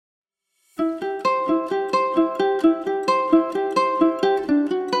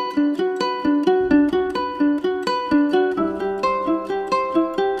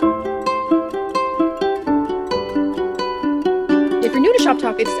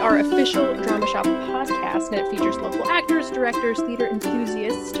It's our official Drama Shop podcast, and it features local actors, directors, theater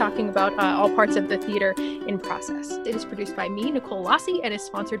enthusiasts talking about all parts of the theater in process. It is produced by me, Nicole Lossie, and is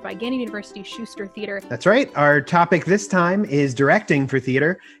sponsored by Gannon University Schuster Theater. That's right. Our topic this time is directing for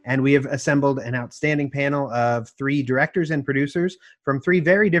theater, and we have assembled an outstanding panel of 3 directors and producers from 3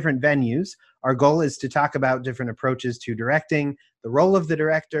 very different venues. Our goal is to talk about different approaches to directing, the role of the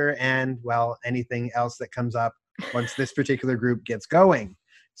director, and, well, anything else that comes up once this particular group gets going.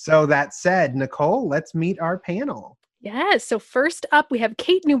 So that said, Nicole, let's meet our panel. Yes. So first up, we have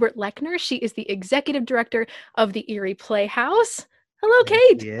Kate Newbert-Lechner. She is the executive director of the Erie Playhouse. Hello,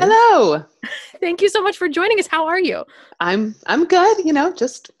 Kate. Yes. Hello. Thank you so much for joining us. How are you? I'm good,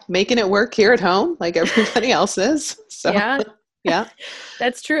 just making it work here at home like everybody else is. So yeah.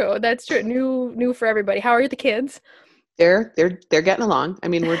 That's true. That's true. New for everybody. How are the kids? They're getting along. I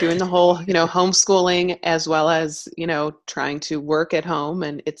mean, we're doing the whole, homeschooling as well as, trying to work at home,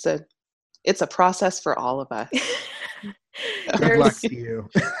 and it's a process for all of us. Good luck to you.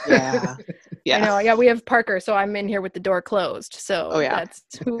 Yeah. I know. Yeah, we have Parker, so I'm in here with the door closed. So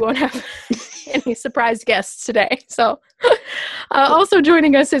we won't have any surprise guests today. So also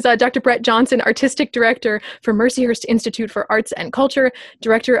joining us is Dr. Brett Johnson, Artistic Director for Mercyhurst Institute for Arts and Culture,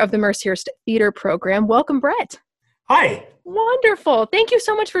 Director of the Mercyhurst Theater Program. Welcome, Brett. Hi. Wonderful. Thank you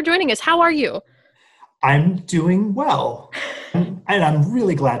so much for joining us. How are you? I'm doing well. And I'm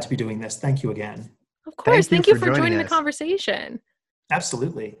really glad to be doing this. Thank you again. Of course. Thank you for joining the conversation.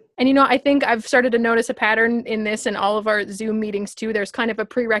 Absolutely. And, I think I've started to notice a pattern in this and all of our Zoom meetings, too. There's kind of a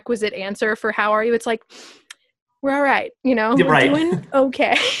prerequisite answer for how are you? It's like, we're all right. We're doing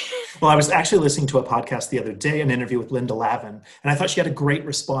okay. Well, I was actually listening to a podcast the other day, an interview with Linda Lavin, and I thought she had a great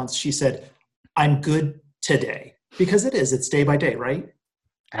response. She said, I'm good today. Because it's day by day, right?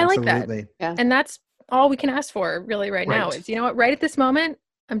 I like Absolutely. that. Yeah. And that's all we can ask for really right now is, right at this moment,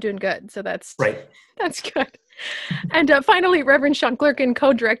 I'm doing good. So that's good. And finally, Reverend Sean Clerkin,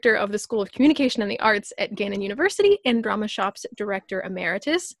 co-director of the School of Communication and the Arts at Gannon University and Drama Shop's director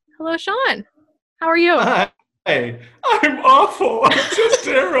emeritus. Hello, Sean. How are you? Hi. I'm awful. I'm just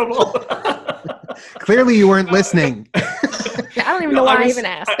terrible. Clearly you weren't listening. I don't even know why I even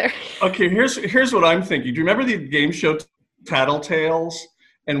asked there. Okay, here's what I'm thinking. Do you remember the game show Tattletales,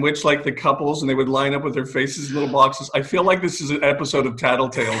 in which the couples and they would line up with their faces in little boxes? I feel like this is an episode of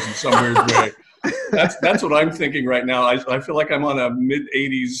Tattletales in some weird way. That's what I'm thinking right now. I feel like I'm on a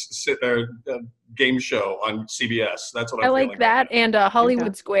mid-'80s game show on CBS. That's what I'm feeling. I like that and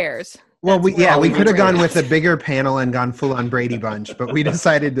Hollywood Squares. Well, we could have gone with a bigger panel and gone full on Brady Bunch, but we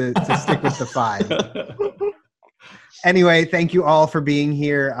decided to stick with the 5. Anyway, thank you all for being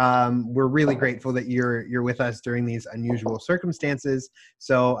here. We're really grateful that you're with us during these unusual circumstances.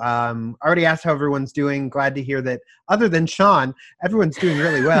 So I already asked how everyone's doing. Glad to hear that other than Sean, everyone's doing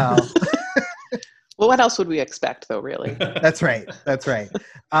really well. Well, what else would we expect, though, really? That's right.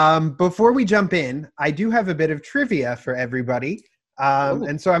 Before we jump in, I do have a bit of trivia for everybody.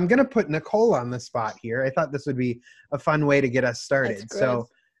 And so I'm going to put Nicole on the spot here. I thought this would be a fun way to get us started. So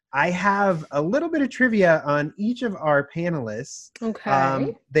I have a little bit of trivia on each of our panelists.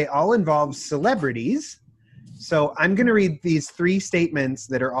 Okay. They all involve celebrities. So I'm going to read these 3 statements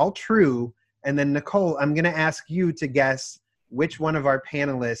that are all true. And then, Nicole, I'm going to ask you to guess which one of our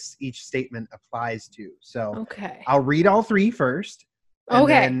panelists each statement applies to. So I'll read all 3 first.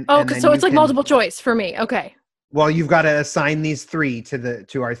 Okay. So it's like multiple choice for me. Okay. Well, you've got to assign these 3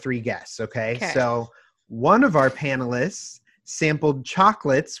 to our 3 guests. Okay. So one of our panelists sampled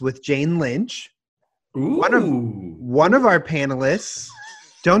chocolates with Jane Lynch. Ooh. One of our panelists,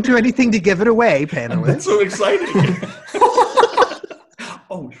 don't do anything to give it away, panelists. That's so exciting.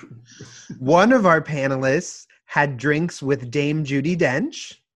 One of our panelists had drinks with Dame Judi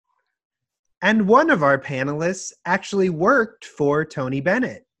Dench. And one of our panelists actually worked for Tony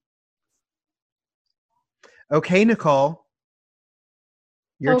Bennett. Okay, Nicole,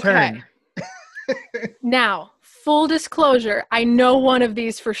 your turn. Now, full disclosure, I know one of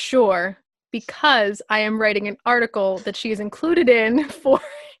these for sure because I am writing an article that she is included in for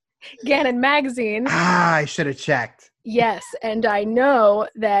Gannon Magazine. I should have checked. Yes, and I know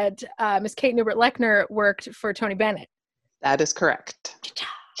that Miss Kate Newbert-Lechner worked for Tony Bennett. That is correct.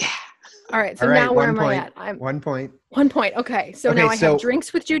 Yeah. All right, so now where am I at? 1 point. 1 point, okay. So now I have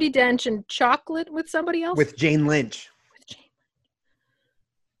drinks with Judi Dench and chocolate with somebody else? With Jane Lynch.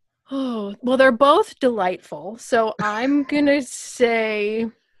 Oh, well, they're both delightful. So I'm going to say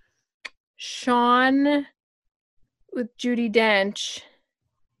Sean with Judi Dench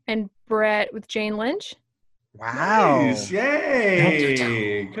and Brett with Jane Lynch. Wow. Nice.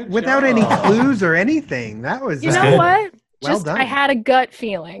 Yay. Without any clues or anything. That was... You know what? Well done. I had a gut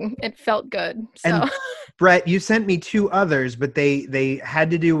feeling. It felt good. So. And Brett, you sent me 2 others, but they had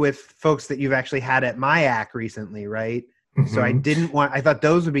to do with folks that you've actually had at MIAC recently, right? Mm-hmm. So I thought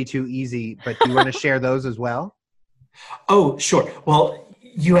those would be too easy, but do you want to share those as well? Oh, sure. Well,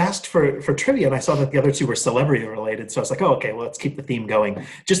 you asked for trivia, and I saw that the other 2 were celebrity related. So I was like, oh, okay, well, let's keep the theme going.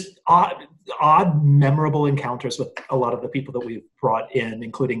 Just odd, memorable encounters with a lot of the people that we've brought in,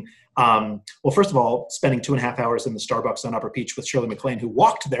 including, well, first of all, spending 2.5 hours in the Starbucks on Upper Peach with Shirley MacLaine, who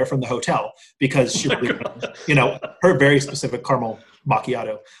walked there from the hotel because she, her very specific caramel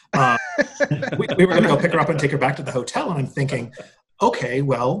macchiato. We were going to go pick her up and take her back to the hotel, and I'm thinking, okay,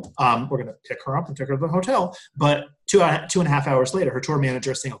 well, we're going to pick her up and take her to the hotel. But 2.5 hours later, her tour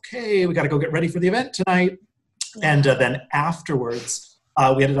manager is saying, okay, we got to go get ready for the event tonight. And then afterwards,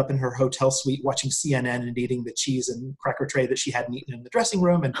 we ended up in her hotel suite watching CNN and eating the cheese and cracker tray that she hadn't eaten in the dressing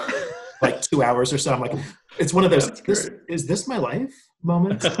room. And like 2 hours or so, I'm like, it's one of those, is this my life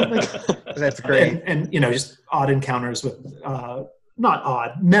moments? That's great. And just odd encounters with, not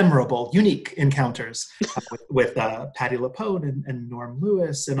odd, memorable, unique encounters with Patti LuPone and Norm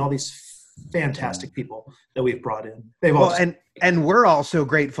Lewis and all these fantastic people that we've brought in. And we're also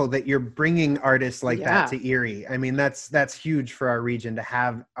grateful that you're bringing artists like that to Erie. I mean, that's huge for our region to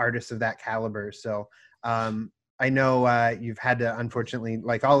have artists of that caliber. So I know you've had to, unfortunately,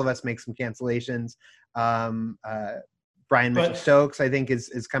 like all of us, make some cancellations. Brian Mitchell-Stokes, I think,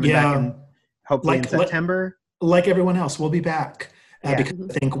 is coming back in, hopefully in September. Like everyone else, we'll be back. Because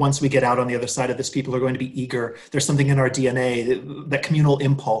I think once we get out on the other side of this, people are going to be eager. There's something in our DNA, that communal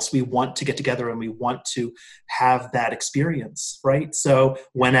impulse. We want to get together and we want to have that experience, right? So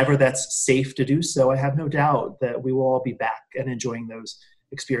whenever that's safe to do so, I have no doubt that we will all be back and enjoying those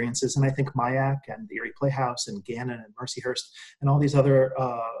experiences. And I think MIAC and the Erie Playhouse and Gannon and Mercyhurst and all these other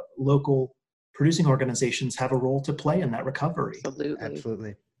local producing organizations have a role to play in that recovery.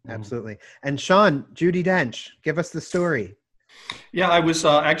 Absolutely. And Sean, Judi Dench, give us the story. Yeah, I was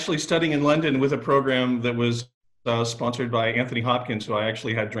actually studying in London with a program that was sponsored by Anthony Hopkins, who I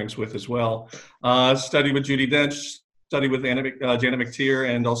actually had drinks with as well. Studied with Judi Dench, studied with Janet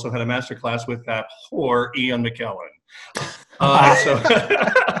McTeer, and also had a master class with that whore, Ian McKellen.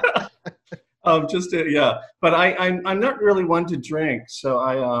 But I'm not really one to drink,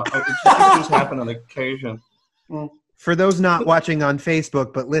 so it just happen on occasion. For those not watching on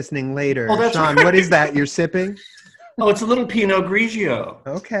Facebook but listening later, Sean, what is that you're sipping? Oh, it's a little Pinot Grigio.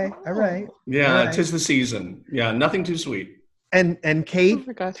 Okay, all right. Yeah, all right. 'Tis the season. Yeah, nothing too sweet. And Kate,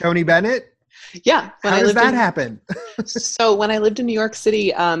 Tony Bennett? Yeah. How does that happen? So when I lived in New York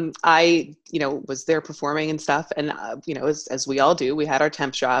City, I, was there performing and stuff. And, as we all do, we had our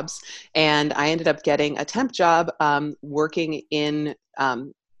temp jobs. And I ended up getting a temp job working in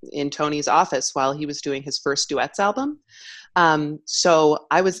Tony's office while he was doing his first duets album. So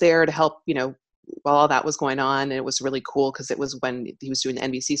I was there to help, while all that was going on. And it was really cool because it was when he was doing the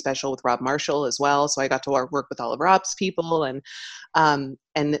NBC special with Rob Marshall as well. So I got to work with all of Rob's people and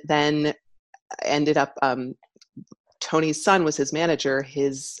then ended up, Tony's son was his manager.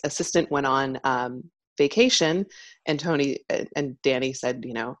 His assistant went on vacation, and Tony and Danny said,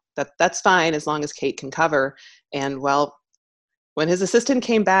 that's fine as long as Kate can cover. And well, when his assistant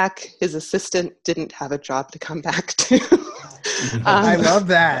came back, his assistant didn't have a job to come back to. I love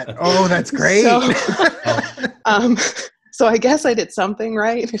that. Oh, that's great. So I guess I did something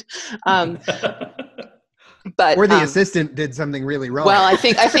right. But or the assistant did something really wrong. Well, I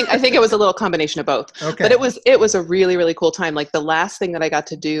think it was a little combination of both. Okay. But it was a really, really cool time. Like the last thing that I got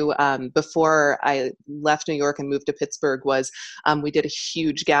to do before I left New York and moved to Pittsburgh was we did a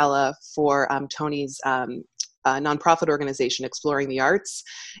huge gala for Tony's nonprofit organization, Exploring the Arts.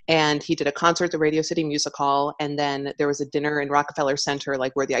 And he did a concert at the Radio City Music Hall. And then there was a dinner in Rockefeller Center,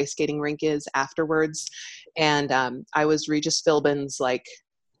 like where the ice skating rink is afterwards. And I was Regis Philbin's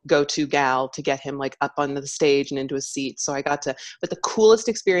go-to gal to get him up on the stage and into a seat. So I got to, but the coolest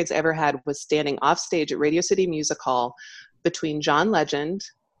experience I ever had was standing off stage at Radio City Music Hall between John Legend,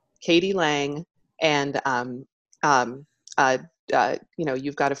 Katie Lang, and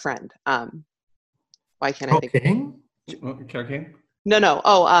You've Got a Friend. Why can't I think? Carole King? No.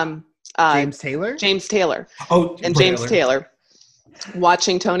 Oh, James Taylor? James Taylor. Oh, and James Taylor.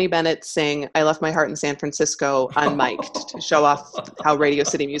 Watching Tony Bennett sing I Left My Heart in San Francisco unmiked to show off how Radio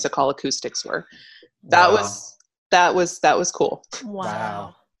City Music Hall acoustics were. That was cool.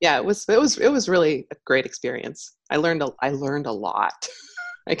 Wow. Yeah, it was really a great experience. I learned a lot.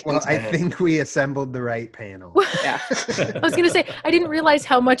 I think we assembled the right panel. Yeah. I was going to say, I didn't realize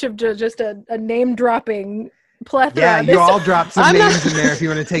how much of just a name dropping plethora. Yeah, you all dropped some names in there if you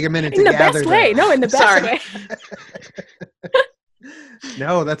want to take a minute to gather them. In the best way.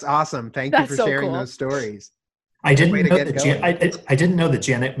 No, that's awesome. Thank you for so sharing cool. those stories. I didn't know that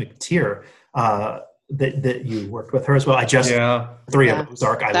Janet McTeer, that you worked with her as well. I just three of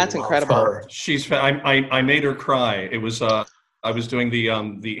Ozark. That's incredible. Her. I made her cry. It was I was doing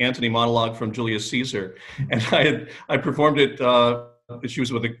the Antony monologue from Julius Caesar, and I performed it.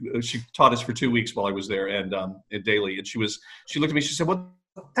 She taught us for 2 weeks while I was there, and daily. And she looked at me. She said, "Well,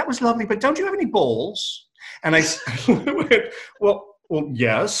 that was lovely, but don't you have any bowls?" And I went, well,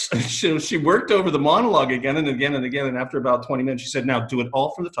 yes. She worked over the monologue again and again and again. And after about 20 minutes, she said, "Now do it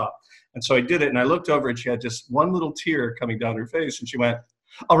all from the top." And so I did it. And I looked over and she had just one little tear coming down her face. And she went,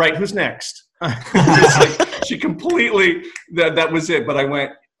 "All right, who's next?" She completely, that was it. But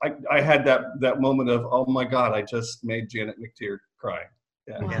I had that moment of, oh my God, I just made Janet McTeer cry.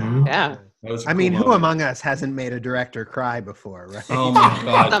 Yeah. I mean, who among us hasn't made a director cry before, right? Oh my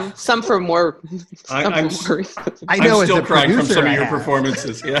God. Some for more. I'm still crying from some of your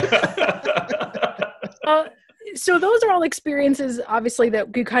performances. Yeah. So those are all experiences, obviously,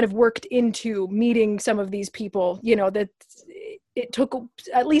 that you kind of worked into meeting some of these people, that it took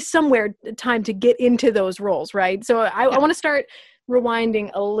at least somewhere time to get into those roles, right? So I want to start rewinding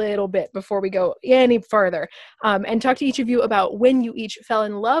a little bit before we go any further, and talk to each of you about when you each fell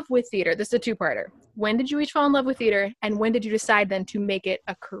in love with theater. This is a two-parter. When did you each fall in love with theater, and when did you decide then to make it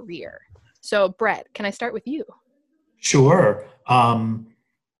a career? So Brett, can I start with you? Sure.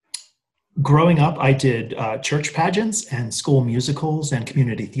 Growing up, I did church pageants and school musicals and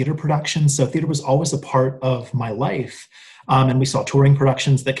community theater productions. So theater was always a part of my life. And we saw touring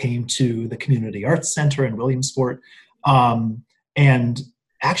productions that came to the Community Arts Center in Williamsport. And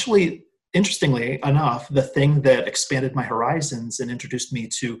actually, interestingly enough, the thing that expanded my horizons and introduced me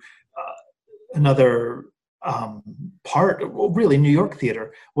to another part, well, really New York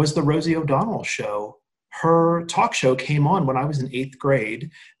theater, was the Rosie O'Donnell show. Her talk show came on when I was in 8th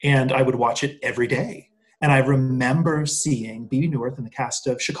grade, and I would watch it every day. And I remember seeing Bebe Neuwirth and the cast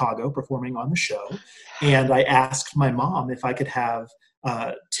of Chicago performing on the show. And I asked my mom if I could have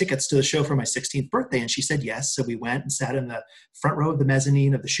tickets to the show for my 16th birthday. And she said yes. So we went and sat in the front row of the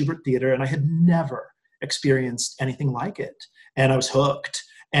mezzanine of the Schubert Theater. And I had never experienced anything like it. And I was hooked.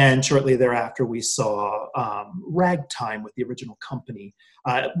 And shortly thereafter, we saw Ragtime with the original company,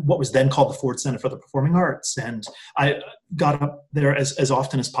 what was then called the Ford Center for the Performing Arts. And I got up there as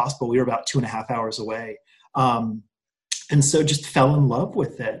often as possible. We were about 2.5 hours away. And so just fell in love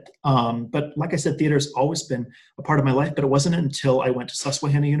with it. But like I said, theater has always been a part of my life, but it wasn't until I went to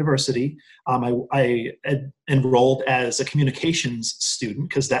Susquehanna University. I enrolled as a communications student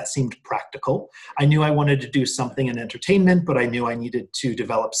because that seemed practical. I knew I wanted to do something in entertainment, but I knew I needed to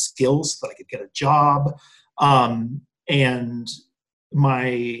develop skills so that I could get a job. And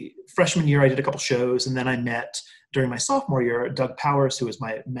my freshman year, I did a couple shows, and then I met during my sophomore year, Doug Powers, who was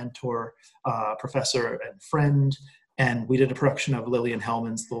my mentor, professor, and friend. And we did a production of Lillian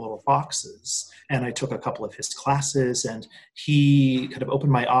Hellman's The Little Foxes. And I took a couple of his classes, and he kind of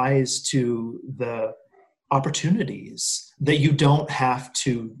opened my eyes to the opportunities that you don't have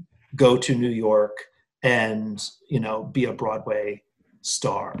to go to New York and, be a Broadway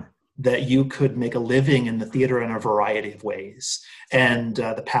star, that you could make a living in the theater in a variety of ways. And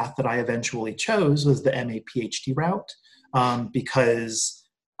the path that I eventually chose was the MA PhD route, because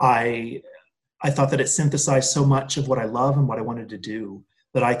I thought that it synthesized so much of what I love and what I wanted to do,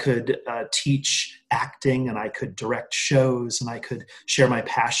 that I could teach acting, and I could direct shows, and I could share my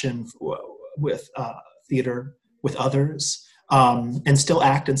passion with theater with others, and still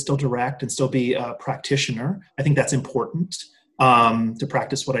act and still direct and still be a practitioner. I think that's important, to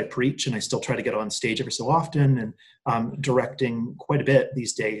practice what I preach, and I still try to get on stage every so often, and directing quite a bit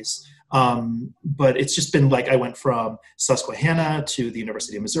these days. But it's just been like I went from Susquehanna to the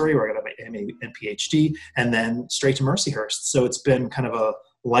University of Missouri, where I got my MA and PhD, and then straight to Mercyhurst. So it's been kind of a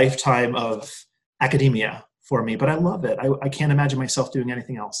lifetime of academia for me, but I love it. I can't imagine myself doing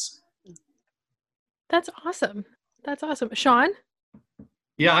anything else. That's awesome. That's awesome. Sean?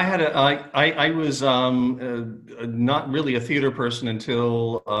 Yeah, I was not really a theater person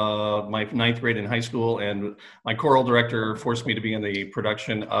until my 9th grade in high school, and my choral director forced me to be in the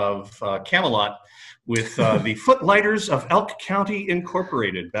production of Camelot with the Footlighters of Elk County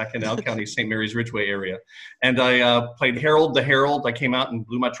Incorporated back in Elk County, St. Mary's Ridgeway area. And I played Harold the Herald. I came out and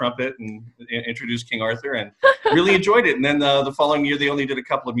blew my trumpet and introduced King Arthur, and really enjoyed it. And then the following year, they only did a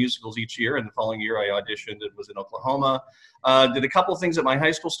couple of musicals each year. And the following year, I auditioned and was in Oklahoma. Did a couple of things at my high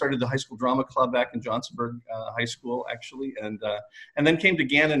school, started the high school drama club back in Johnsonburg High School, actually, and then came to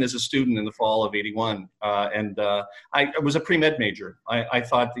Gannon as a student in the fall of '81. I was a pre-med major. I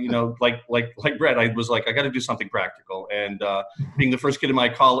thought, like Brett, I was like, I got to do something practical. And being the first kid in my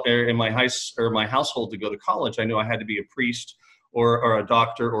household to go to college, I knew I had to be a priest or a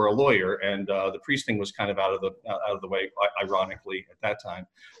doctor or a lawyer, and the priest thing was kind of out of the way, ironically, at that time.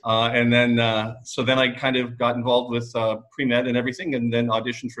 So then I kind of got involved with pre-med and everything, and then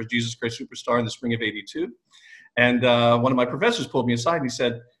auditioned for Jesus Christ Superstar in the spring of '82. And one of my professors pulled me aside and he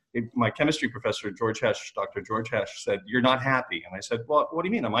said, my chemistry professor, Dr. George Hesh, said, "You're not happy." And I said, "Well, what do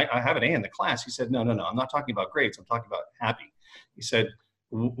you mean? I have an A in the class." He said, No, I'm not talking about grades. I'm talking about happy. He said,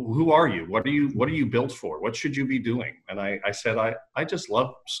 "Who are you? What are you built for? What should you be doing?" And I said, I just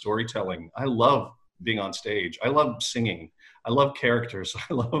love storytelling. I love being on stage. I love singing. I love characters.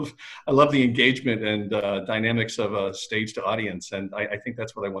 I love the engagement and dynamics of a stage to audience. And I think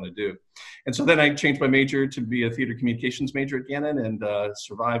that's what I want to do. And so then I changed my major to be a theater communications major at Gannon, and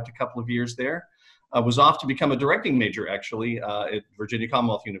survived a couple of years there. I was off to become a directing major, actually, at Virginia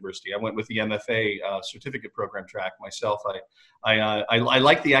Commonwealth University. I went with the MFA certificate program track myself. I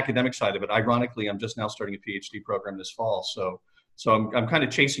like the academic side of it. Ironically, I'm just now starting a PhD program this fall. So I'm kind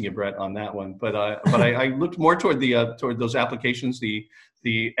of chasing you, Brett, on that one. But I looked more toward those applications, the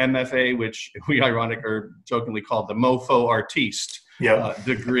MFA, which we jokingly called the Mofo Artiste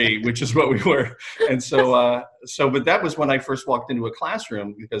degree, which is what we were. And but that was when I first walked into a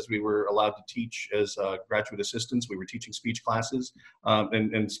classroom, because we were allowed to teach as graduate assistants. We were teaching speech classes,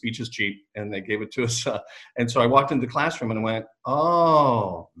 and speech is cheap, and they gave it to us. And so I walked into the classroom and I went,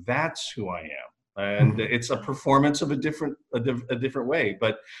 "Oh, that's who I am." And it's a performance of a different way,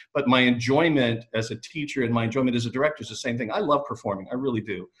 but my enjoyment as a teacher and my enjoyment as a director is the same thing. I love performing. I really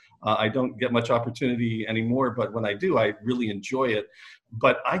do. I don't get much opportunity anymore, but when I do, I really enjoy it.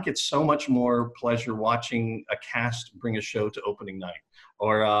 But I get so much more pleasure watching a cast bring a show to opening night.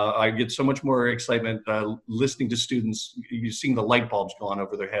 Or I get so much more excitement listening to students, seeing the light bulbs go on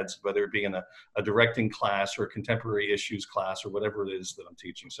over their heads, whether it be in a directing class or a contemporary issues class or whatever it is that I'm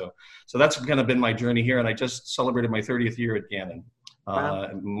teaching. So that's kind of been my journey here. And I just celebrated my 30th year at Gannon. Wow.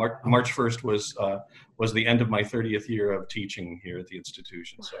 March 1st was the end of my 30th year of teaching here at the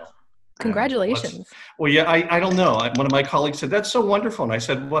institution. So. Congratulations. Well, yeah, I don't know. One of my colleagues said, "That's so wonderful." And I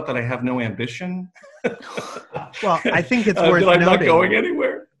said, "What, that I have no ambition?" Well, I think it's worth noting. I'm not going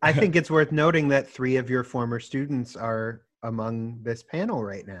anywhere. I think it's worth noting that 3 of your former students are among this panel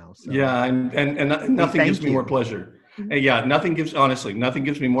right now. So. Yeah, and nothing gives me more pleasure. Yeah, nothing gives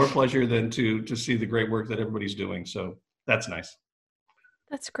me more pleasure than to see the great work that everybody's doing. So that's nice.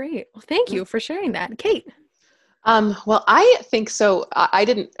 That's great. Well, thank you for sharing that. Kate. Well, I think so. I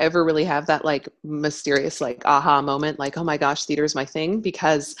didn't ever really have that like mysterious, like aha moment, like, oh my gosh, theater is my thing,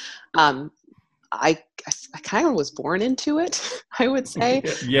 because, I kind of was born into it, I would say.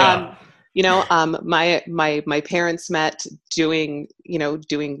 Yeah. My parents met doing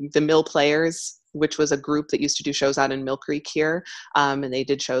the Mill Players, which was a group that used to do shows out in Mill Creek here. And they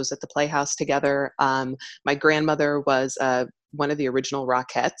did shows at the Playhouse together. My grandmother was, one of the original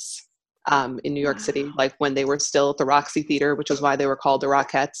Rockettes. In New York City, like when they were still at the Roxy Theater, which was why they were called the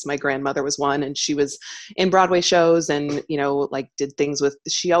Rockettes. My grandmother was one, and she was in Broadway shows and, did things with,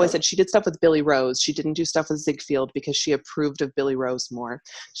 she always said she did stuff with Billy Rose. She didn't do stuff with Ziegfeld because she approved of Billy Rose more.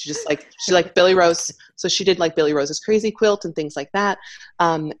 She liked Billy Rose. So she did like Billy Rose's Crazy Quilt and things like that.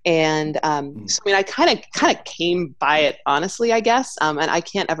 So I kind of came by it, honestly, I guess. And I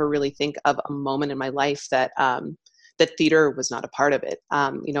can't ever really think of a moment in my life that theater was not a part of it.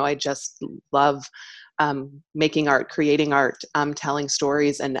 I just love making art, creating art, telling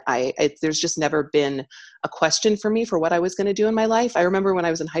stories. And there's just never been a question for me for what I was going to do in my life. I remember when I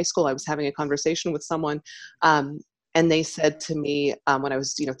was in high school, I was having a conversation with someone, and they said to me, when I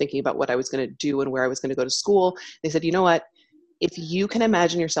was, thinking about what I was going to do and where I was going to go to school, they said, "You know what, if you can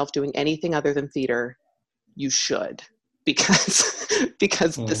imagine yourself doing anything other than theater, you should, because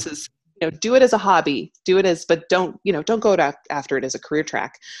this is, do it as a hobby, but don't go after it as a career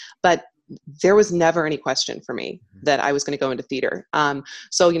track." But there was never any question for me that I was going to go into theater.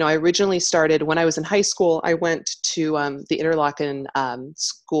 So I originally started when I was in high school. I went to the Interlochen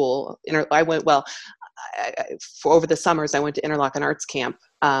school. Over the summers, I went to Interlochen Arts Camp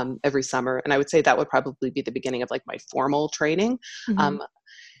every summer. And I would say that would probably be the beginning of like my formal training. Mm-hmm.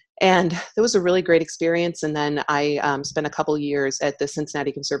 And it was a really great experience. And then I spent a couple years at the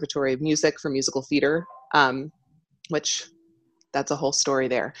Cincinnati Conservatory of Music for musical theater, which that's a whole story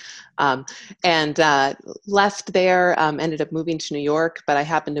there. And left there, ended up moving to New York, but I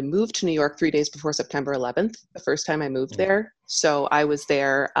happened to move to New York 3 days before September 11th, the first time I moved there. So I was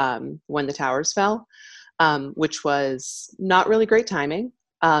there when the towers fell, which was not really great timing.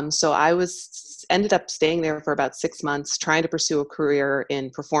 So I ended up staying there for about 6 months, trying to pursue a career in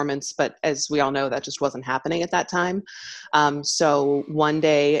performance, but as we all know, that just wasn't happening at that time. So one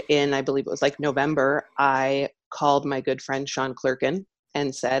day in, I believe it was like November, I called my good friend Sean Clerkin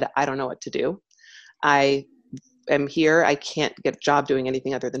and said, I don't know what to do. I am here. I can't get a job doing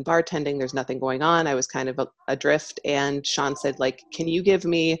anything other than bartending. There's nothing going on. I was kind of adrift. And Sean said, like, can you give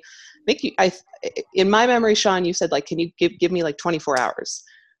me, in my memory, Sean, you said, like, can you give me like 24 hours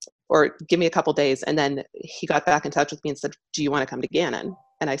or give me a couple days? And then he got back in touch with me and said, do you want to come to Gannon?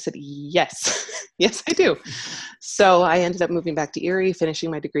 And I said, yes, yes, I do. So I ended up moving back to Erie,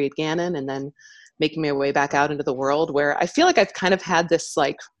 finishing my degree at Gannon, and then making my way back out into the world, where I feel like I've kind of had this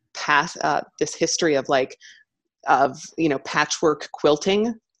like path, this history of like, patchwork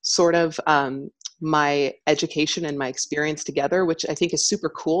quilting, sort of my education and my experience together, which I think is super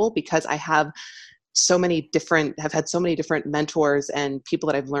cool because I have had so many different mentors and people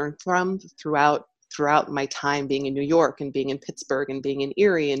that I've learned from throughout my time being in New York and being in Pittsburgh and being in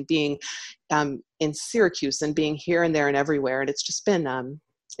Erie and being in Syracuse and being here and there and everywhere. And it's just been,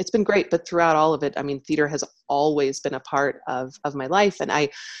 it's been great. But throughout all of it, I mean, theater has always been a part of my life. And I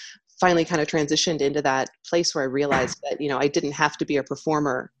finally kind of transitioned into that place where I realized that, I didn't have to be a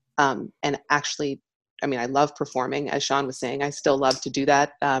performer. And actually, I mean, I love performing, as Sean was saying. I still love to do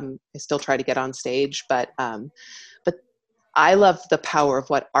that. I still try to get on stage, but I love the power of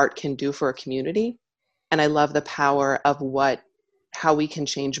what art can do for a community. And I love the power of how we can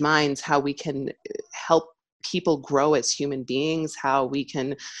change minds, how we can help people grow as human beings, how we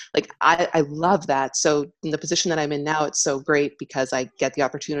can, like, I love that. So in the position that I'm in now, it's so great because I get the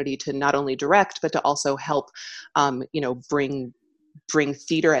opportunity to not only direct, but to also help, bring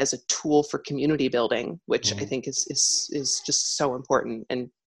theater as a tool for community building, which I think is just so important and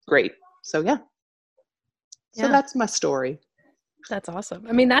great. So yeah. So that's my story. That's awesome.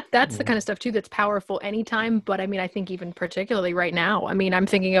 I mean, that's the kind of stuff too that's powerful anytime, but I mean, I think even particularly right now. I mean, I'm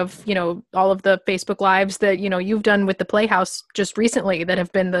thinking of, all of the Facebook Lives that, you've done with the Playhouse just recently that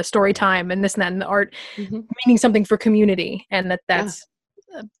have been the story time and this and that and the art meaning something for community, and that's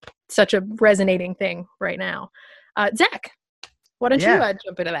such a resonating thing right now. Zach, why don't you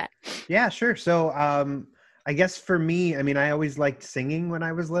jump into that? Yeah, sure. So I guess for me, I mean, I always liked singing when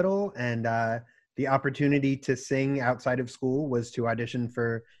I was little, and the opportunity to sing outside of school was to audition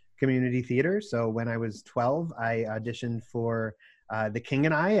for community theater. So when I was 12, I auditioned for The King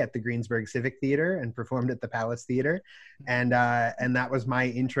and I at the Greensburg Civic Theater and performed at the Palace Theater. And that was my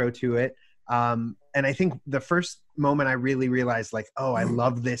intro to it. And I think the first moment I really realized, like, oh, I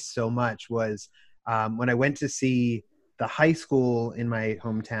love this so much was when I went to see the high school in my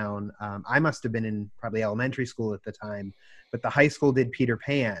hometown. I must have been in probably elementary school at the time, but the high school did Peter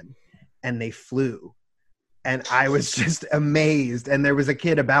Pan. And they flew. And I was just amazed. And there was a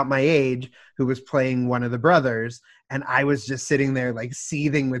kid about my age who was playing one of the brothers. And I was just sitting there like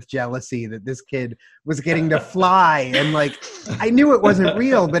seething with jealousy that this kid was getting to fly. And like, I knew it wasn't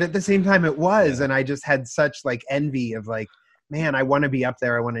real, but at the same time it was. And I just had such like envy of like, man, I want to be up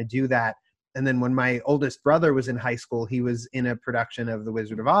there. I want to do that. And then when my oldest brother was in high school, he was in a production of The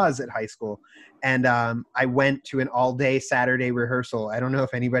Wizard of Oz at high school. And I went to an all-day Saturday rehearsal. I don't know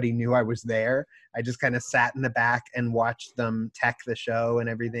if anybody knew I was there. I just kind of sat in the back and watched them tech the show and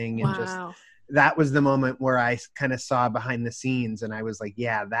everything. And just that was the moment where I kind of saw behind the scenes. And I was like,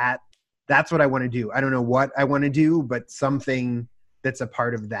 yeah, that's what I want to do. I don't know what I want to do, but something that's a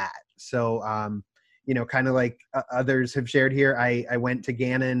part of that. So kind of like others have shared here, I went to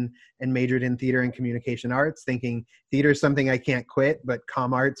Gannon and majored in theater and communication arts, thinking theater is something I can't quit, but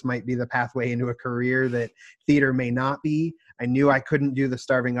comm arts might be the pathway into a career that theater may not be. I knew I couldn't do the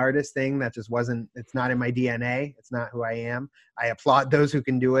starving artist thing. That just it's not in my DNA. It's not who I am. I applaud those who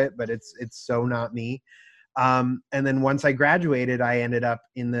can do it, but it's so not me. And then once I graduated, I ended up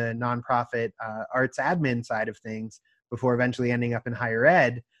in the nonprofit arts admin side of things before eventually ending up in higher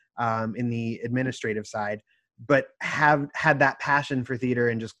ed. In the administrative side, but have had that passion for theater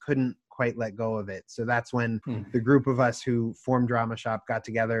and just couldn't quite let go of it. So that's when the group of us who formed Drama Shop got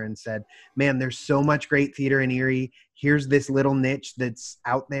together and said, man, there's so much great theater in Erie. Here's this little niche that's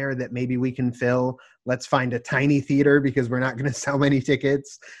out there that maybe we can fill. Let's find a tiny theater because we're not going to sell many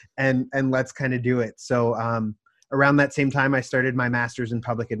tickets, and let's kind of do it. So around that same time, I started my master's in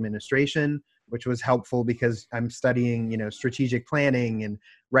public administration, which was helpful because I'm studying, strategic planning and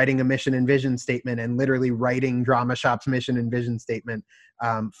writing a mission and vision statement and literally writing Drama Shop's mission and vision statement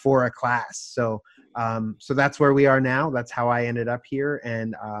for a class. So that's where we are now. That's how I ended up here.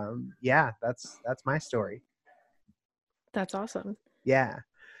 And that's my story. That's awesome. Yeah.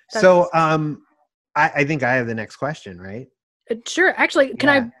 So I think I have the next question, right? Sure. Actually, can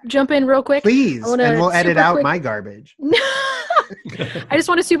I jump in real quick? Please, and we'll edit out my garbage. I just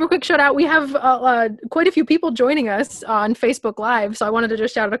want to super quick shout out. We have quite a few people joining us on Facebook Live, so I wanted to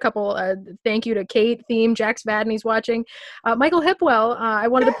just shout out a couple. Thank you to Kate, Theme, Jax Vadney's watching. Michael Hipwell, I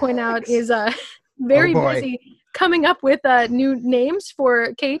wanted to point out, is very busy coming up with new names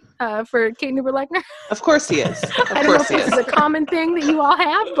for Kate Neuber-Lechner. Of course he is. I don't know if this is a common thing that you all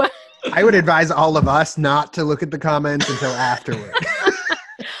have, but I would advise all of us not to look at the comments until afterward.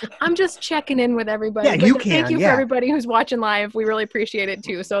 I'm just checking in with everybody. Yeah, you can. Thank you for everybody who's watching live. We really appreciate it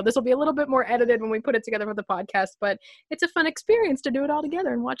too. So this will be a little bit more edited when we put it together for the podcast, but it's a fun experience to do it all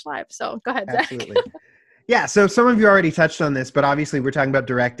together and watch live. So go ahead, Zach. Absolutely. Yeah, so some of you already touched on this, but obviously we're talking about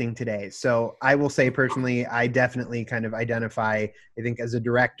directing today. So I will say personally, I definitely kind of identify, I think, as a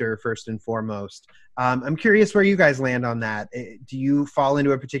director first and foremost. I'm curious where you guys land on that. Do you fall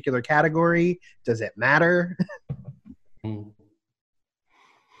into a particular category? Does it matter?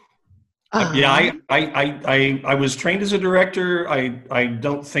 Yeah, I was trained as a director. I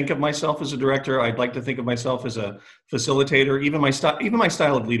don't think of myself as a director. I'd like to think of myself as a facilitator. Even my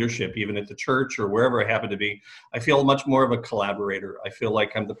style of leadership, even at the church or wherever I happen to be, I feel much more of a collaborator. I feel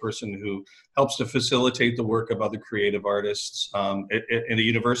like I'm the person who helps to facilitate the work of other creative artists. In a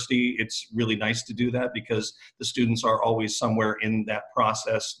university, it's really nice to do that because the students are always somewhere in that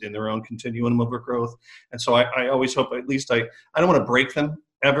process in their own continuum of growth. And so I always hope, at least I don't want to break them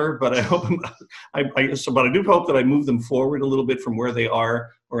ever, but I hope but I do hope that I move them forward a little bit from where they are,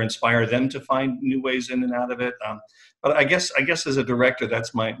 or inspire them to find new ways in and out of it. But I guess as a director,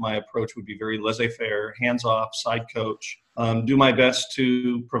 that's my approach would be very laissez-faire, hands-off, side coach, do my best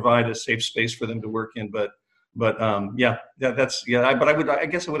to provide a safe space for them to work in. But I guess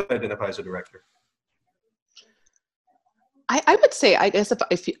I would identify as a director. I would say, I guess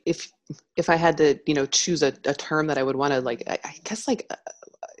if I had to, choose a term that I would want to I guess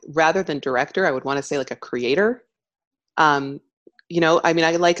rather than director, I would want to say like a creator. I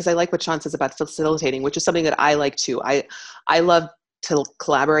like what Sean says about facilitating, which is something that I like too. I love to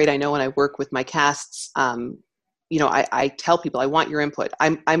collaborate. I know when I work with my casts, I tell people I want your input.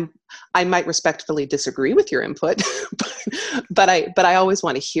 I might respectfully disagree with your input, but I always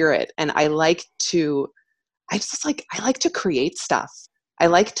want to hear it. And I like to create stuff. I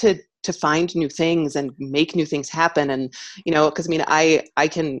like to find new things and make new things happen. And, because I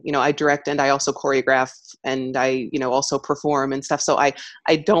can, I direct and I also choreograph and I, also perform and stuff. So I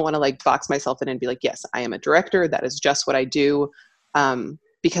don't want to box myself in and be like, yes, I am a director. That is just what I do.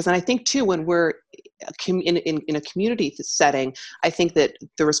 Because then I think too, when we're in a community setting, I think that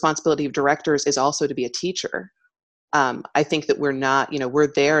the responsibility of directors is also to be a teacher. I think that we're not,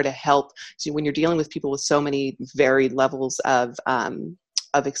 we're there to help. So when you're dealing with people with so many varied levels of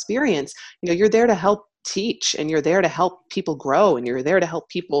experience, you're there to help teach, and you're there to help people grow, and you're there to help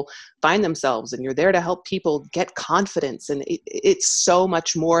people find themselves, and you're there to help people get confidence. And it's so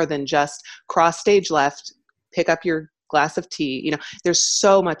much more than just cross stage left, pick up your glass of tea. There's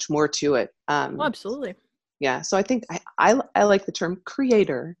so much more to it. Absolutely. Yeah. So I think I like the term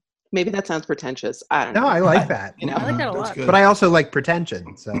creator. Maybe that sounds pretentious. I don't know. No, I like that. I like that a lot. But I also like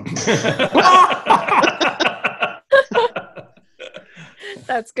pretension. So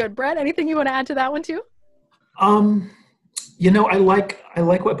that's good. Brett, anything you want to add to that one too? I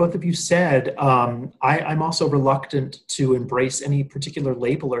like what both of you said. I'm also reluctant to embrace any particular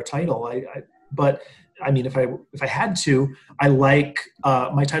label or title. But if I had to, I like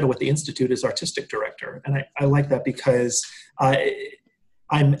my title with the Institute is artistic director, and I like that because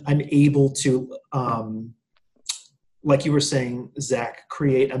I'm able to, like you were saying, Zach,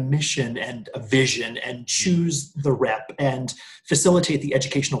 create a mission and a vision and choose the rep and facilitate the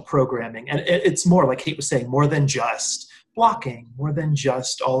educational programming. And it's more, like Kate was saying, more than just blocking, more than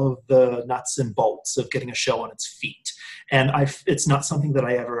just all of the nuts and bolts of getting a show on its feet. And it's not something that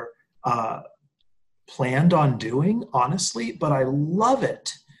I ever planned on doing, honestly, but I love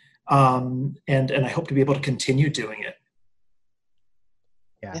it. And I hope to be able to continue doing it.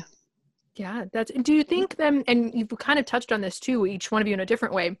 Yeah. Do you think then, and you've kind of touched on this too, each one of you in a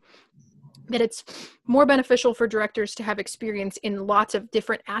different way, that it's more beneficial for directors to have experience in lots of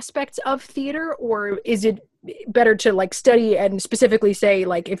different aspects of theater, or is it better to study and specifically say,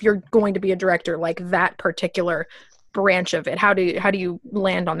 if you're going to be a director, that particular branch of it? How do you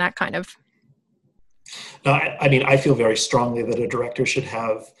land on that kind of? I feel very strongly that a director should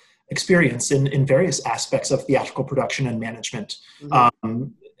have experience in various aspects of theatrical production and management. Mm-hmm.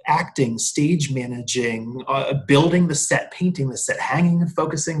 Acting, stage managing, building the set, painting the set, hanging and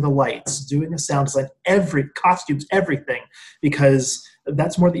focusing the lights, doing a sound design, costumes, everything, because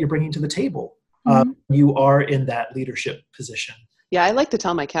that's more that you're bringing to the table. you are in that leadership position. Yeah, I like to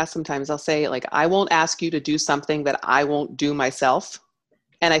tell my cast sometimes, I'll say, like, I won't ask you to do something that I won't do myself.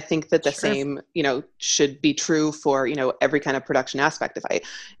 And I think that the same, should be true for, every kind of production aspect. If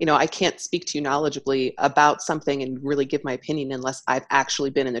I can't speak to you knowledgeably about something and really give my opinion unless I've actually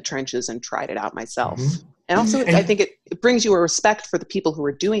been in the trenches and tried it out myself. Mm-hmm. And also, I think it brings you a respect for the people who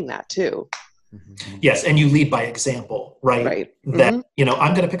are doing that too. Yes, and you lead by example, right? Right. That,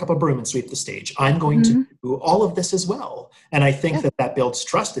 I'm going to pick up a broom and sweep the stage. I'm going to do all of this as well. And I think that builds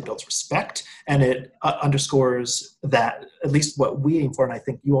trust, it builds respect, and it underscores that, at least what we aim for, and I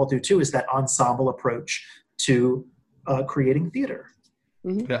think you all do too, is that ensemble approach to creating theater.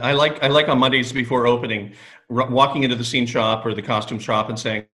 Mm-hmm. I like on Mondays before opening, walking into the scene shop or the costume shop and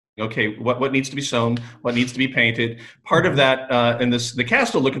saying, okay, what needs to be sewn, what needs to be painted. Part of that, and the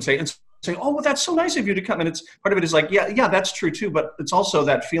cast will look and say, oh, well, that's so nice of you to come. And it's part of it is like, yeah, that's true too. But it's also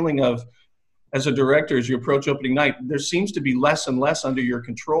that feeling of, as a director, as you approach opening night, there seems to be less and less under your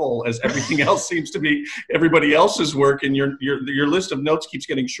control as everything else seems to be everybody else's work. And your list of notes keeps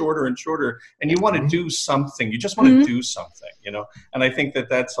getting shorter and shorter. And you want to do something. You just want to do something, And I think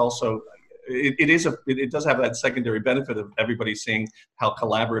that's also, it does have that secondary benefit of everybody seeing how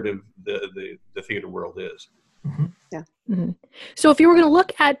collaborative the theater world is. Mm-hmm. Yeah. Mm-hmm. So if you were going to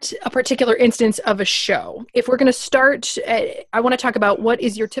look at a particular instance of a show, if we're going to start, I want to talk about what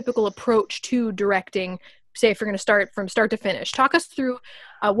is your typical approach to directing, say if you're going to start from start to finish. Talk us through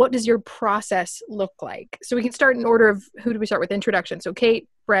what does your process look like? So we can start in order of who do we start with introduction? So Kate,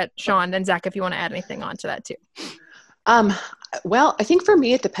 Brett, Sean, then Zach, if you want to add anything on to that too. Well, I think for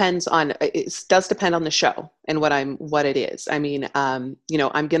me, it does depend on the show and what it is. I mean,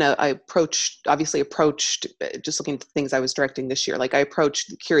 I approached, just looking at the things I was directing this year, like I approached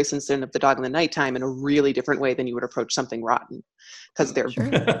The Curious Incident of the Dog in the Nighttime in a really different way than you would approach something Rotten, because they're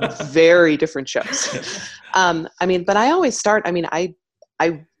very different shows. But I always start,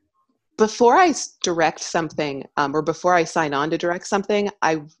 before I direct something, or before I sign on to direct something,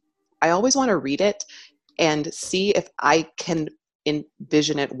 I always want to read it and see if I can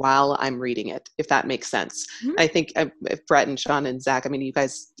envision it while I'm reading it, if that makes sense. Mm-hmm. I think if Brett and Sean and Zach, you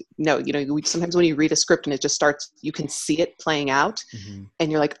guys know, sometimes when you read a script and it just starts, you can see it playing out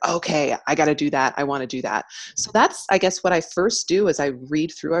and you're like, okay, I got to do that. I want to do that. So that's, I guess, what I first do is I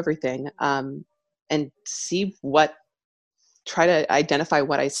read through everything and try to identify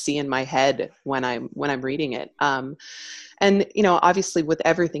what I see in my head when I'm reading it. And, obviously with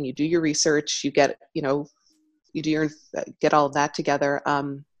everything, you do your research, you get, get all of that together.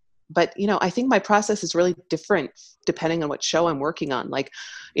 But, I think my process is really different depending on what show I'm working on. Like,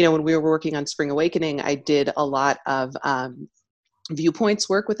 when we were working on Spring Awakening, I did a lot of viewpoints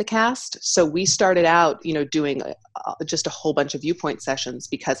work with the cast. So we started out, doing just a whole bunch of viewpoint sessions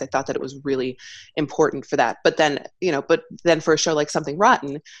because I thought that it was really important for that. But then, for a show like Something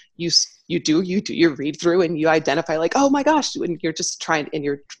Rotten, you read through and you identify like, oh my gosh, and you're just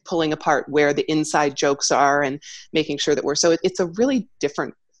you're pulling apart where the inside jokes are and making sure that it's a really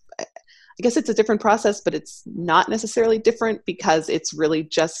different, I guess it's a different process, but it's not necessarily different because it's really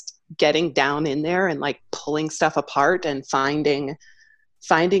just getting down in there and like pulling stuff apart and finding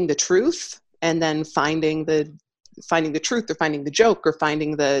the truth, and then finding the truth, or finding the joke, or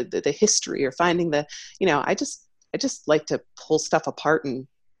finding the history, or finding I just like to pull stuff apart and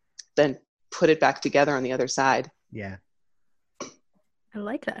then put it back together on the other side. Yeah. I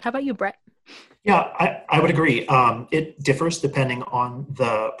like that. How about you, Brett? Yeah, I would agree. It differs depending on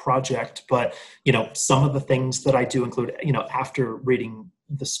the project, but, some of the things that I do include, after reading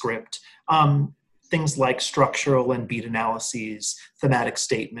the script, things like structural and beat analyses, thematic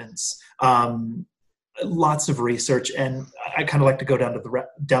statements, lots of research. And I kind of like to go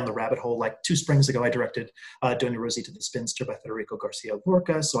down the rabbit hole. Like 2 springs ago, I directed Doña Rosita the Spinster by Federico Garcia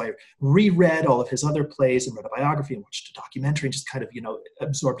Lorca. So I reread all of his other plays and read a biography and watched a documentary and just kind of,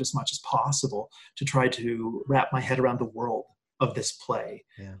 absorbed as much as possible to try to wrap my head around the world of this play.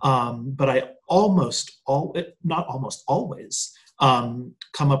 Yeah. But I not almost always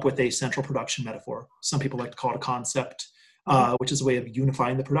come up with a central production metaphor. Some people like to call it a concept. Which is a way of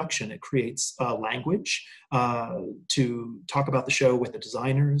unifying the production. It creates language to talk about the show with the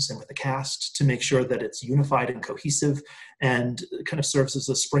designers and with the cast to make sure that it's unified and cohesive, and it kind of serves as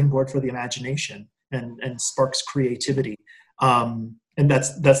a springboard for the imagination and sparks creativity. And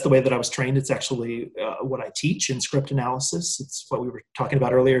that's the way that I was trained. It's actually what I teach in script analysis. It's what we were talking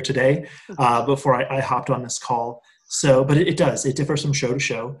about earlier today before I hopped on this call. So, but it differs from show to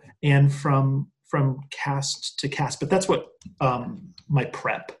show and from cast to cast, but that's what my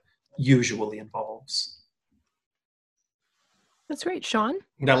prep usually involves. That's great. Sean?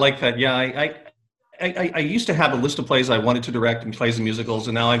 I like that. Yeah, I used to have a list of plays I wanted to direct and plays and musicals,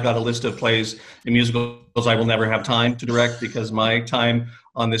 and now I've got a list of plays and musicals I will never have time to direct because my time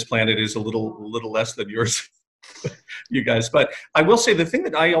on this planet is a little less than yours. You guys. But I will say the thing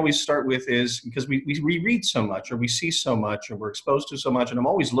that I always start with is because we read so much or we see so much or we're exposed to so much, and I'm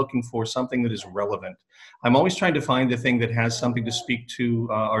always looking for something that is relevant. I'm always trying to find the thing that has something to speak to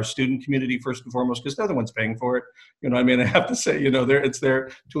our student community first and foremost, because they're the ones paying for it. You know, I mean, I have to say, it's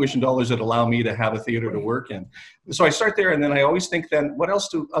their tuition dollars that allow me to have a theater to work in. So I start there, and then I always think, then what else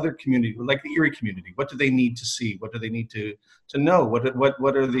do other community, like the Erie community, what do they need to see? What do they need to know?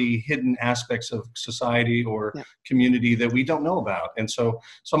 What are the hidden aspects of society or community that we don't know about? And so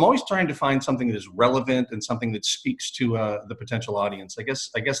I'm always trying to find something that is relevant and something that speaks to the potential audience. I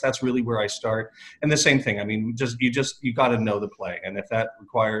guess that's really where I start. And the same thing. I mean, you got to know the play, and if that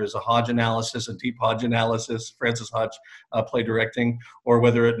requires a Hodge analysis, a deep Hodge analysis, Francis Hodge play directing, or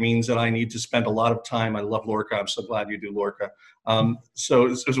whether it means that I need to spend a lot of time. I love Lorca. I'm so glad you do Lorca. So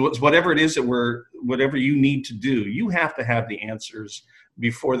it's whatever it is whatever you need to do, you have to have the answers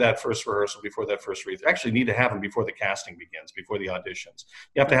before that first rehearsal, before that first read. You actually need to have them before the casting begins, before the auditions.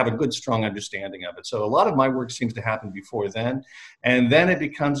 You have to have a good, strong understanding of it. So a lot of my work seems to happen before then. And then it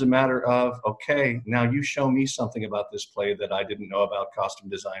becomes a matter of, okay, now you show me something about this play that I didn't know about. Costume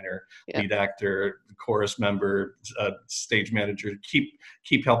designer, lead actor, chorus member, stage manager,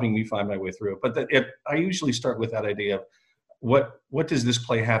 keep helping me find my way through it. But I usually start with that idea of what does this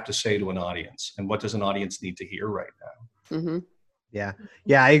play have to say to an audience? And what does an audience need to hear right now? Mm-hmm. Yeah,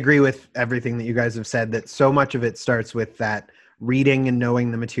 I agree with everything that you guys have said, that so much of it starts with that reading and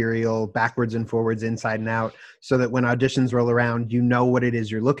knowing the material backwards and forwards, inside and out, so that when auditions roll around, you know what it is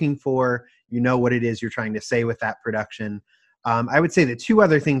you're looking for, you know what it is you're trying to say with that production. I would say the two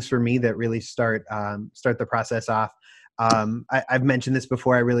other things for me that really start the process off, I've mentioned this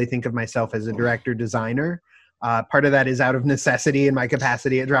before, I really think of myself as a director-designer. Part of that is out of necessity in my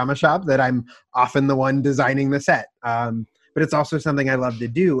capacity at Drama Shop, that I'm often the one designing the set. But it's also something I love to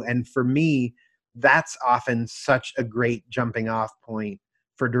do. And for me, that's often such a great jumping off point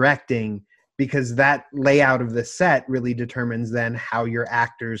for directing, because that layout of the set really determines then how your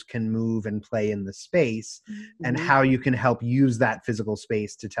actors can move and play in the space, and how you can help use that physical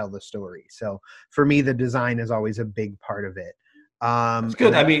space to tell the story. So for me, the design is always a big part of it. It's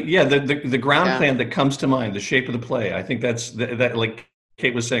good. I mean, the ground plan that comes to mind, the shape of the play, I think that's that like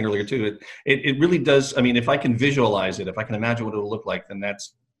Kate was saying earlier too, it really does. I mean, if I can visualize it, if I can imagine what it'll look like, then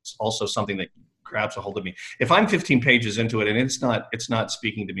that's also something that grabs a hold of me. If I'm 15 pages into it and it's not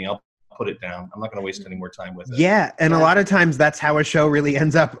speaking to me, I'll put it down. I'm not going to waste any more time with it. Yeah. And a lot of times that's how a show really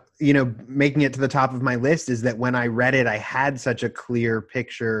ends up, making it to the top of my list, is that when I read it, I had such a clear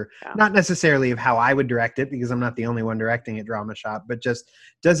picture, not necessarily of how I would direct it, because I'm not the only one directing at Drama Shop, but just,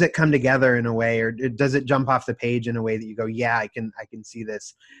 does it come together in a way, or does it jump off the page in a way that you go, yeah, I can see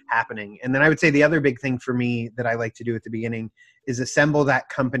this happening. And then I would say the other big thing for me that I like to do at the beginning is assemble that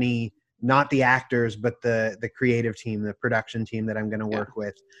company, not the actors, but the creative team, the production team that I'm going to work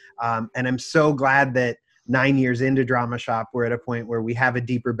with. And I'm so glad that 9 years into Drama Shop, we're at a point where we have a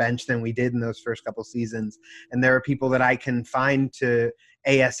deeper bench than we did in those first couple seasons. And there are people that I can find to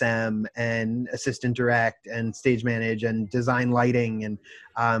ASM and assistant direct and stage manage and design lighting. And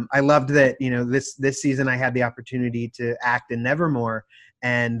I loved that, this season I had the opportunity to act in Nevermore.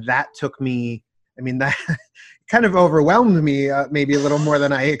 And that took me, that kind of overwhelmed me, maybe a little more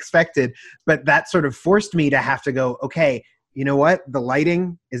than I expected, but that sort of forced me to have to go, okay, you know what? The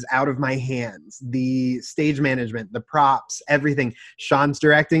lighting is out of my hands. The stage management, the props, everything. Sean's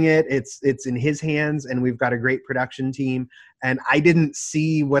directing it. It's in his hands, and we've got a great production team. And I didn't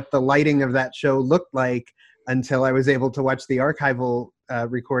see what the lighting of that show looked like until I was able to watch the archival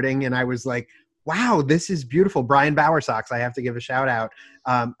recording, and I was like, wow, this is beautiful. Brian Bowersox, I have to give a shout out.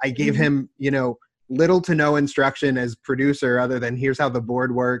 I gave him, little to no instruction as producer, other than here's how the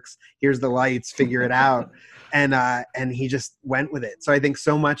board works, here's the lights, figure it out. And he just went with it. So I think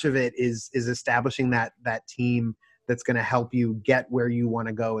so much of it is establishing that team that's going to help you get where you want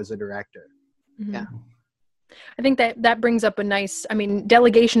to go as a director. Mm-hmm. Yeah. I think that brings up a nice,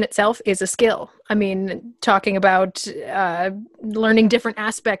 delegation itself is a skill. Talking about learning different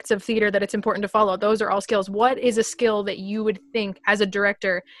aspects of theater that it's important to follow. Those are all skills. What is a skill that you would think as a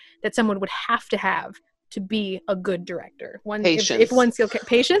director that someone would have to be a good director? Patience. If one skill,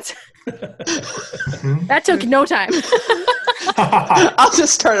 patience? That took no time. I'll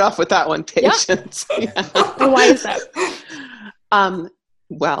just start off with that one. Patience. Yeah. Why is that?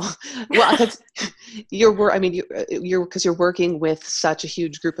 Well, because you're working with such a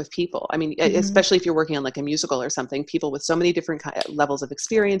huge group of people. I mean, especially if you're working on like a musical or something, people with so many different levels of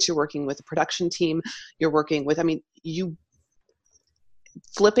experience. You're working with a production team. You're working with,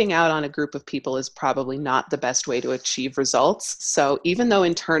 flipping out on a group of people is probably not the best way to achieve results. So even though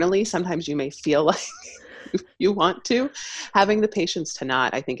internally sometimes you may feel like you want to, having the patience to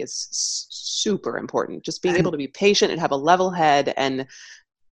not, I think, is super important. Just being able to be patient and have a level head, and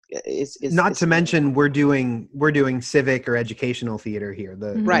is not to mention we're doing civic or educational theater here,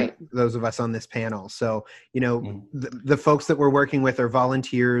 right, those of us on this panel. So the folks that we're working with are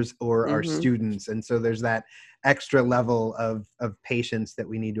volunteers or are students, and so there's that extra level of patience that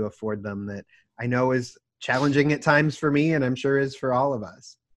we need to afford them, that I know is challenging at times for me, and I'm sure is for all of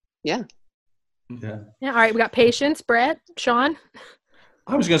us. Yeah. All right, we got patience. Brett, Sean.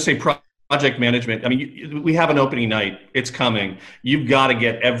 I was going to say project management. I mean, we have an opening night. It's coming. You've got to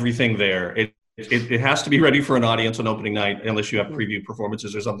get everything there. It has to be ready for an audience on opening night, unless you have preview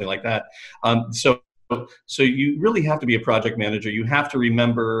performances or something like that. So you really have to be a project manager. You have to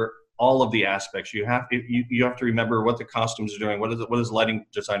remember all of the aspects. You have to remember what the costumes are doing. What is lighting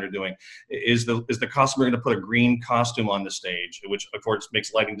designer doing? Is the costumer going to put a green costume on the stage, which of course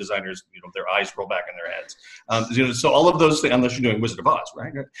makes lighting designers, their eyes roll back in their heads. So all of those things, unless you're doing Wizard of Oz,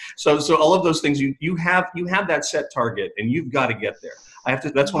 right? So all of those things, you have that set target, and you've got to get there.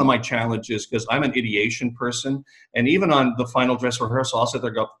 That's one of my challenges, because I'm an ideation person, and even on the final dress rehearsal, I'll sit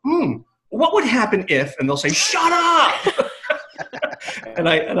there and go, what would happen if? And they'll say, shut up. And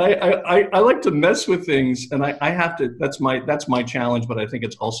I like to mess with things, and I have to. That's my challenge, but I think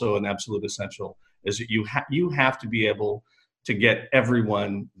it's also an absolute essential. Is that you have to be able to get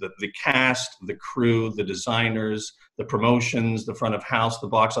everyone, the cast, the crew, the designers, the promotions, the front of house, the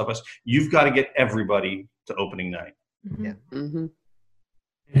box office. You've got to get everybody to opening night. Yeah. Mm-hmm.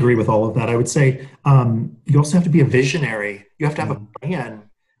 I agree with all of that. I would say you also have to be a visionary. You have to have a plan.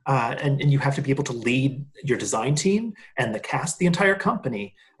 And you have to be able to lead your design team and the cast, the entire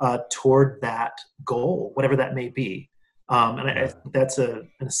company, toward that goal, whatever that may be. And I think that's an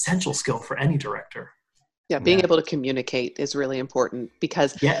essential skill for any director. Yeah, being able to communicate is really important,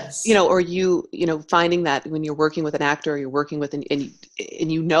 because, yes, finding that when you're working with an actor, or you're working with and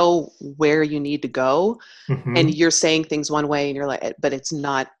you know where you need to go, and you're saying things one way, and you're like, but it's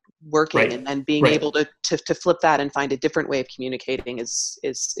not working, right. And then being able to flip that and find a different way of communicating is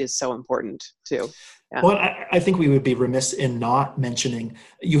so important too. Yeah. Well, I think we would be remiss in not mentioning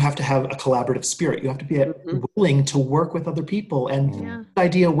you have to have a collaborative spirit. You have to be willing to work with other people, and the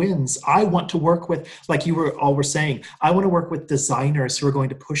idea wins. I want to work with, like you were saying, I want to work with designers who are going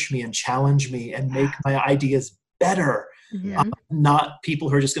to push me and challenge me and make my ideas better. Not people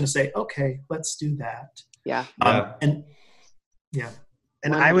who are just going to say, okay, let's do that. Yeah.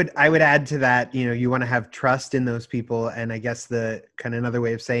 And I would add to that, you want to have trust in those people. And I guess the kind of another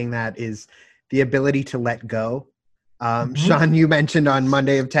way of saying that is the ability to let go. Sean, you mentioned on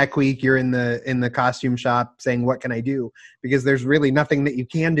Monday of Tech Week, you're in the costume shop saying, what can I do? Because there's really nothing that you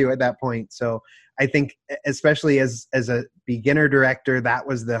can do at that point. So I think, especially as a beginner director, that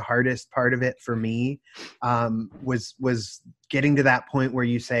was the hardest part of it for me, was getting to that point where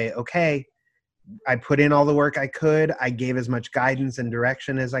you say, okay, I put in all the work I could. I gave as much guidance and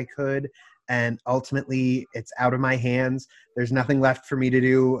direction as I could. And ultimately, it's out of my hands. There's nothing left for me to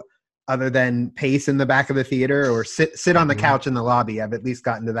do other than pace in the back of the theater or sit on the couch in the lobby. I've at least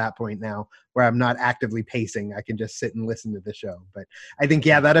gotten to that point now where I'm not actively pacing. I can just sit and listen to the show. But I think,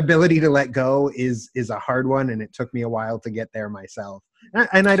 that ability to let go is a hard one. And it took me a while to get there myself.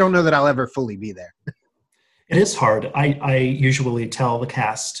 And I don't know that I'll ever fully be there. It is hard. I usually tell the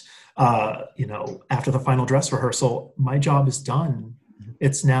cast, after the final dress rehearsal, my job is done.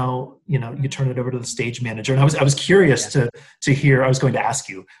 It's now, you turn it over to the stage manager. And I was curious to hear, I was going to ask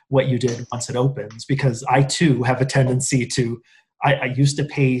you what you did once it opens, because I too have a tendency to, I used to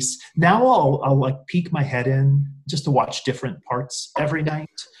pace. Now I'll like peek my head in just to watch different parts every night.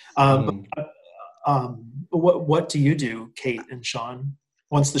 What do you do, Kate and Sean,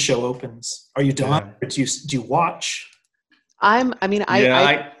 once the show opens? Are you done? Or do you watch?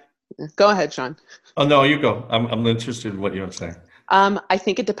 Go ahead, Sean. Oh, no, you go. I'm interested in what you have to say. I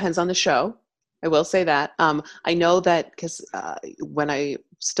think it depends on the show. I will say that. I know that because when I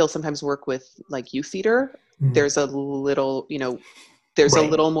still sometimes work with like youth theater, there's a little, a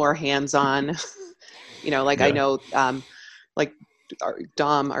little more hands-on, I know,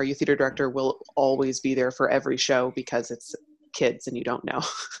 Dom, our youth theater director, will always be there for every show because it's kids and you don't know.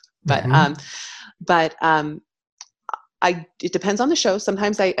 It depends on the show.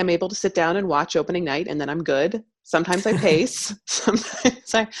 Sometimes I am able to sit down and watch opening night and then I'm good. Sometimes I pace.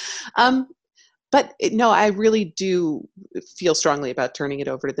 Sorry. No, I really do feel strongly about turning it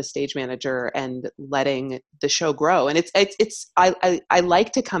over to the stage manager and letting the show grow. And I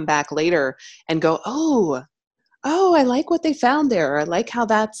like to come back later and go, oh, I like what they found there. Or I like how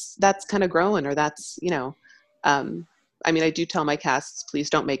that's kind of growing, or that's, I do tell my casts, please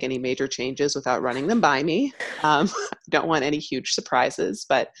don't make any major changes without running them by me. Don't want any huge surprises,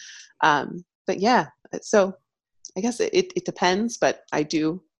 but yeah, so I guess it depends, but I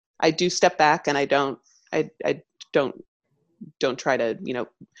do step back, and I don't try to,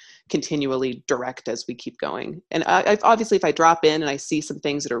 continually direct as we keep going. And obviously if I drop in and I see some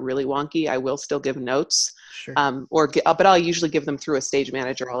things that are really wonky, I will still give notes. Sure. But I'll usually give them through a stage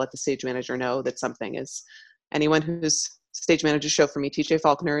manager. I'll let the stage manager know that something is, anyone who's stage manager show for me, TJ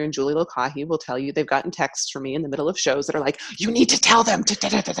Faulkner and Julie Lokahi, will tell you they've gotten texts from me in the middle of shows that are like, you need to tell them.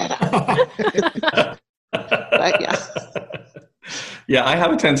 But, yeah. Yeah, I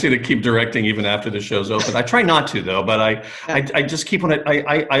have a tendency to keep directing even after the show's open. I try not to, though, but I just keep on it.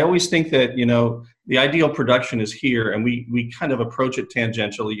 I always think that, the ideal production is here, and we kind of approach it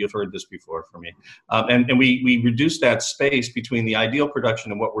tangentially. You've heard this before from me. And we reduce that space between the ideal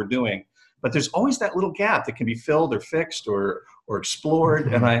production and what we're doing. But there's always that little gap that can be filled or fixed or explored,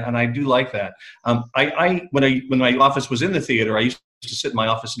 mm-hmm. and I do like that. When my office was in the theater, I used to sit in my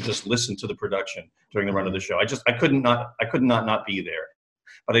office and just listen to the production during the run of the show. I could not be there.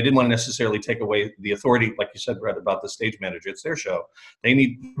 But I didn't want to necessarily take away the authority, like you said, Brett, about the stage manager. It's their show. They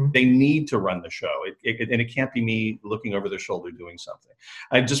need to run the show. And it can't be me looking over their shoulder doing something.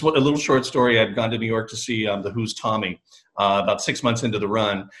 A little short story. I'd gone to New York to see the Who's Tommy about 6 months into the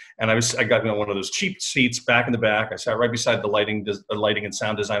run, and I got one of those cheap seats back in the back. I sat right beside the lighting and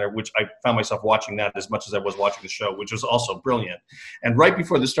sound designer, which I found myself watching that as much as I was watching the show, which was also brilliant. And right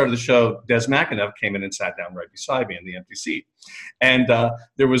before the start of the show, Des McAnuff came in and sat down right beside me in the empty seat. And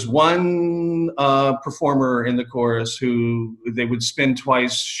there was one performer in the chorus who they would spin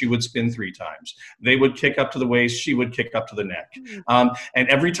twice, she would spin 3 times. They would kick up to the waist, she would kick up to the neck. And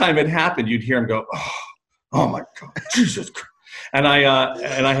every time it happened, you'd hear him go, oh my God, Jesus Christ. And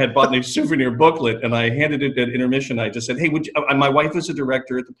I had bought a souvenir booklet, and I handed it at intermission. I just said, hey, my wife is a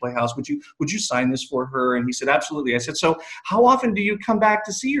director at the Playhouse. Would you sign this for her? And he said, absolutely. I said, so how often do you come back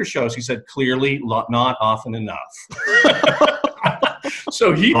to see your shows? He said, clearly not often enough.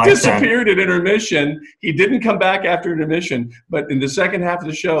 So he disappeared at intermission. He didn't come back after intermission, but in the second half of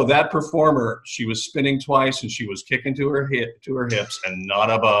the show, that performer, she was spinning twice and she was kicking to her hips and not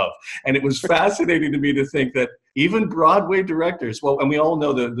above. And it was fascinating to me to think that even Broadway directors, and we all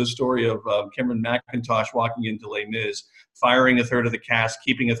know the story of Cameron Mackintosh walking into Les Mis, firing a third of the cast,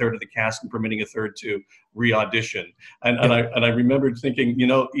 keeping a third of the cast, and permitting a third to re-audition. And I remembered thinking,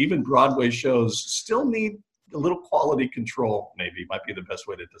 even Broadway shows still need a little quality control, maybe might be the best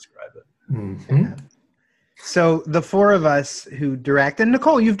way to describe it. Mm-hmm. Yeah. So the 4 of us who direct, and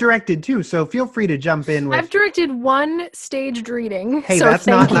Nicole, you've directed too, so feel free to jump in. I've directed 1 staged reading, hey, so that's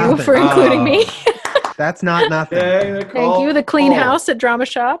thank you for including me. That's not nothing. Yay, thank you. The Clean House at Drama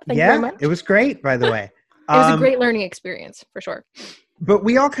Shop. Thank you very much. It was great, by the way. It was a great learning experience, for sure. But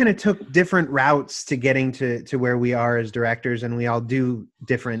we all kind of took different routes to getting to where we are as directors, and we all do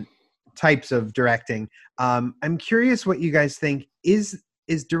different types of directing. I'm curious what you guys think. Is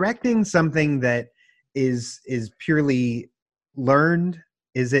directing something that is purely learned?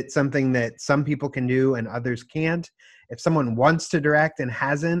 Is it something that some people can do and others can't? If someone wants to direct and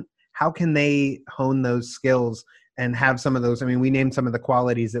hasn't, how can they hone those skills and have some of those? I mean, we named some of the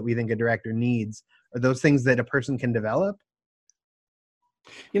qualities that we think a director needs. Are those things that a person can develop?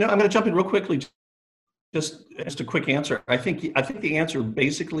 I'm going to jump in real quickly. Just a quick answer. I think the answer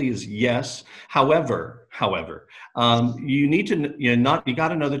basically is yes. However, you need to you got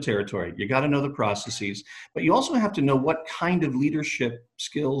to know the territory. You got to know the processes, but you also have to know what kind of leadership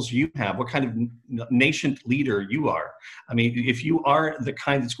skills you have, what kind of nascent leader you are. I mean, if you are the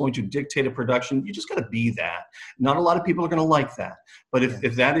kind that's going to dictate a production, you just got to be that. Not a lot of people are going to like that, but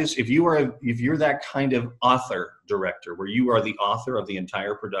if you're that kind of author director, where you are the author of the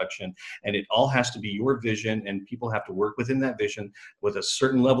entire production, and it all has to be your vision, and people have to work within that vision with a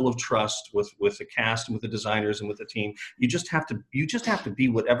certain level of trust with the cast and with the designers and with the team. You just have to be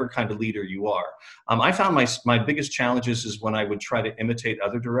whatever kind of leader you are. I found my biggest challenges is when I would try to imitate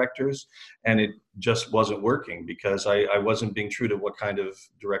other directors, and it just wasn't working because I wasn't being true to what kind of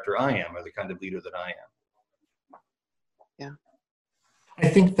director I am, or the kind of leader that I am. Yeah. I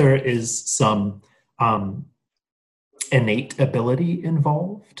think there is some innate ability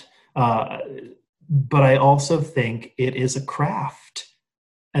involved, but I also think it is a craft,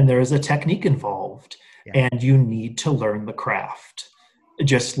 and there is a technique involved, and you need to learn the craft.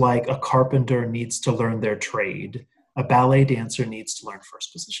 just like a carpenter needs to learn their trade, a ballet dancer needs to learn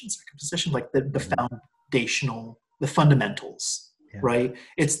first position, second position, like the foundational, the fundamentals, right?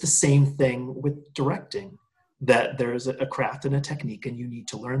 It's the same thing with directing, that there's a craft and a technique, and you need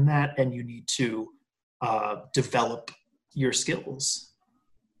to learn that, and you need to develop your skills.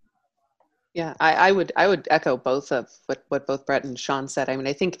 Yeah, I would echo both of what both Brett and Sean said. I mean,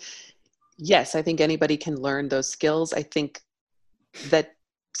 I think, yes, I think anybody can learn those skills. I think that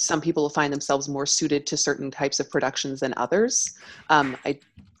some people will find themselves more suited to certain types of productions than others.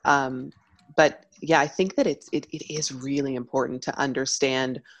 But yeah, I think that it is really important to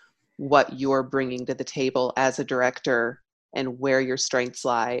understand what you're bringing to the table as a director, and where your strengths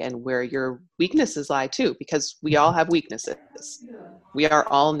lie and where your weaknesses lie too, because we all have weaknesses. We are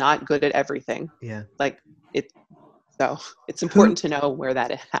all not good at everything. Yeah. So it's important to know where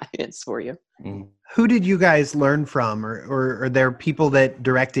that is for you. Who did you guys learn from, or are there people that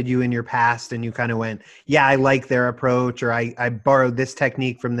directed you in your past and you kind of went, yeah, I like their approach, or I borrowed this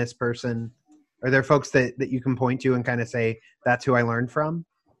technique from this person? Are there folks that you can point to and kind of say, that's who I learned from?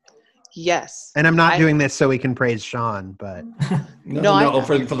 Yes. And I'm not doing this so we can praise Sean, but no,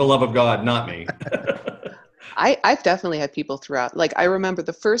 for the love of God, not me. I've definitely had people throughout. Like, I remember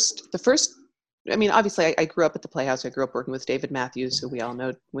the first. I mean, obviously, I grew up at the Playhouse. I grew up working with David Matthews, who we all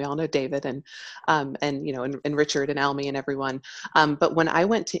know David, and Richard and Almy and everyone. But when I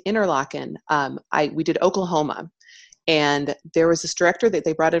went to Interlochen, we did Oklahoma, and there was this director that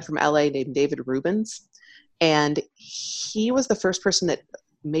they brought in from LA named David Rubens, and he was the first person that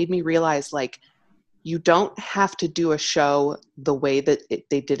made me realize, like, you don't have to do a show the way that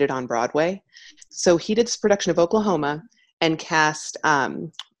they did it on Broadway. So he did this production of Oklahoma and cast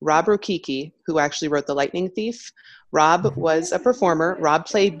Rob Rokicki, who actually wrote The Lightning Thief. Rob was a performer. Rob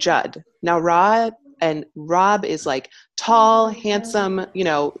played Judd. Now Rob is like tall, handsome,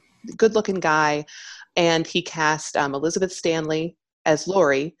 good-looking guy, and he cast Elizabeth Stanley as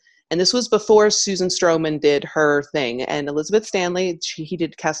Laurie. And this was before Susan Stroman did her thing. And Elizabeth Stanley, he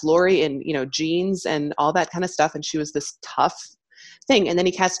did cast Laurie in, jeans and all that kind of stuff. And she was this tough thing. And then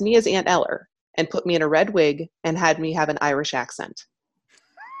he cast me as Aunt Eller and put me in a red wig and had me have an Irish accent.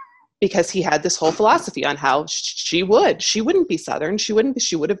 Because he had this whole philosophy on how she wouldn't be Southern. She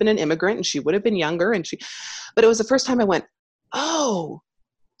would have been an immigrant, and she would have been younger. But it was the first time I went, oh,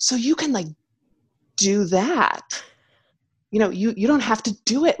 so you can like do that. You don't have to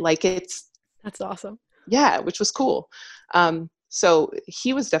do it like it's. That's awesome. Yeah, which was cool. So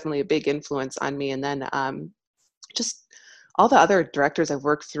he was definitely a big influence on me. And then just all the other directors I've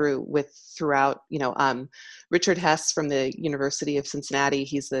worked throughout, Richard Hess from the University of Cincinnati,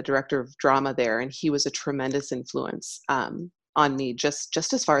 he's the director of drama there. And he was a tremendous influence on me, just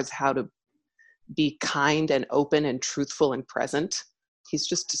as far as how to be kind and open and truthful and present. He's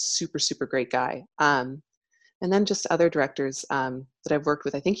just a super, super great guy. And then just other directors that I've worked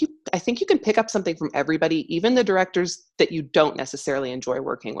with. I think you can pick up something from everybody, even the directors that you don't necessarily enjoy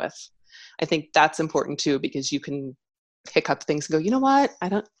working with. I think that's important too, because you can pick up things and go, you know what,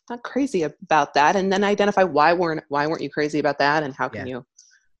 I'm not crazy about that, and then identify why weren't you crazy about that, and how can you.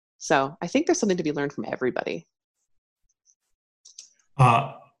 So I think there's something to be learned from everybody.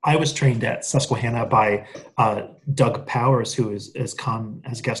 I was trained at Susquehanna by Doug Powers, who has come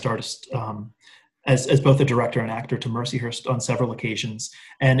as guest artist. As both a director and actor to Mercyhurst on several occasions,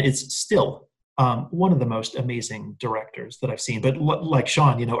 and it's still one of the most amazing directors that I've seen. But like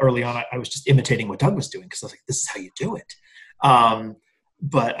Sean, early on, I was just imitating what Doug was doing, because I was like, this is how you do it.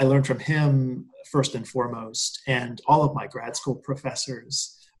 But I learned from him first and foremost, and all of my grad school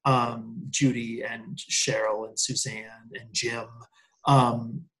professors, Judy and Cheryl and Suzanne and Jim.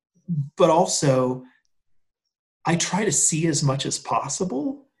 But also, I try to see as much as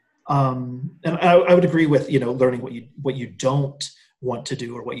possible. And I would agree with, learning what you don't want to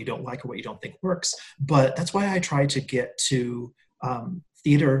do, or what you don't like, or what you don't think works. But that's why I try to get to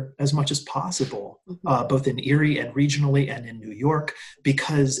theater as much as possible, both in Erie and regionally and in New York,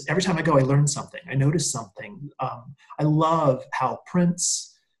 because every time I go, I learn something. I notice something. I love how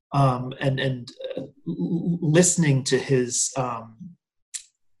Prince and listening to his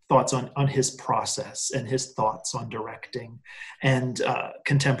thoughts on his process and his thoughts on directing, and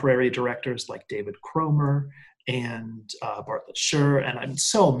contemporary directors like David Cromer and Bartlett Sher, and I'm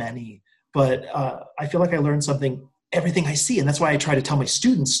so many, but I feel like I learned something everything I see. And that's why I try to tell my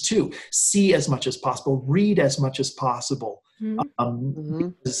students too, see as much as possible, read as much as possible.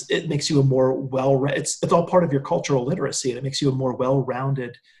 Because it makes you a more well-read, it's all part of your cultural literacy, and it makes you a more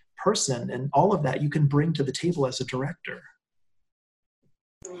well-rounded person. And all of that you can bring to the table as a director.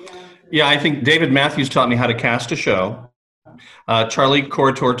 Yeah, I think David Matthews taught me how to cast a show. Charlie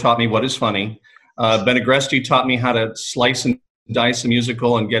Cortor taught me what is funny. Ben Agresti taught me how to slice and dice a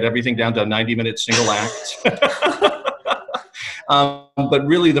musical and get everything down to a 90-minute single act. But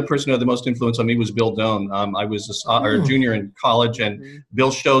really, the person who had the most influence on me was Bill Doan. I was a junior in college, and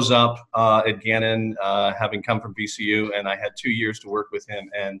Bill shows up at Gannon, having come from VCU, and I had 2 years to work with him.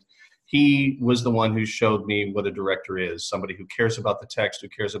 And he was the one who showed me what a director is, somebody who cares about the text, who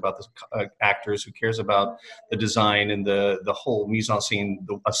cares about the actors, who cares about the design and the whole mise-en-scene,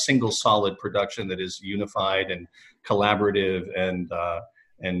 a single solid production that is unified and collaborative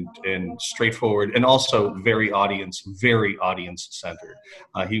and straightforward, and also very audience centered.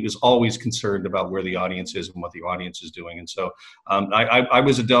 He was always concerned about where the audience is and what the audience is doing. And so I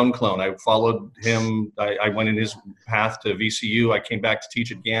was a Doan clone. I followed him. I went in his path to VCU. I came back to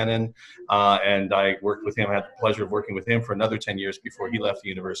teach at Gannon, and I worked with him. I had the pleasure of working with him for another 10 years before he left the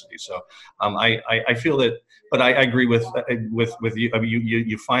university. So I feel that, but I agree with you. I mean,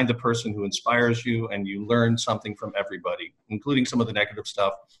 you find the person who inspires you, and you learn something from everybody, including some of the negative stuff,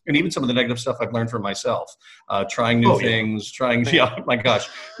 and even some of the negative stuff I've learned from myself. Trying new things, my gosh,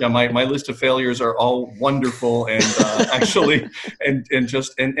 my list of failures are all wonderful, and actually, and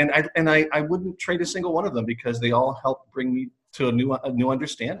I wouldn't trade a single one of them, because they all help bring me to a new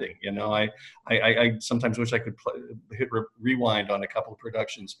understanding. You know, I sometimes wish I could hit rewind on a couple of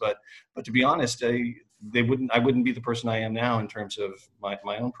productions, but to be honest, I wouldn't be the person I am now in terms of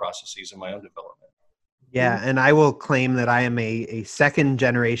my own processes and my own development. Yeah, and I will claim that I am a second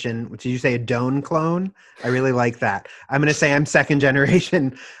generation, which did you say a Doan clone? I really like that. I'm going to say I'm second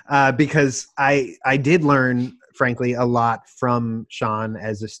generation because I did learn, frankly, a lot from Sean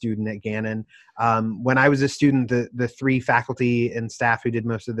as a student at Gannon. When I was a student, the three faculty and staff who did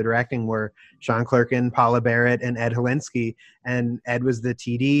most of the directing were Sean Clerkin, Paula Barrett, and Ed Holinsky. And Ed was the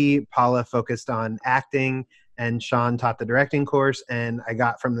TD, Paula focused on acting, and Sean taught the directing course. And I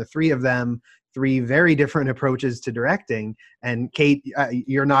got from the three of them three very different approaches to directing. And Kate,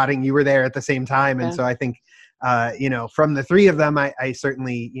 you're nodding, you were there at the same time. And so I think, from the three of them, I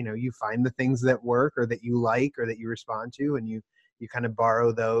certainly, you find the things that work or that you like or that you respond to, and you kind of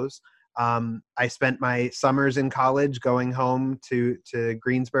borrow those. I spent my summers in college going home to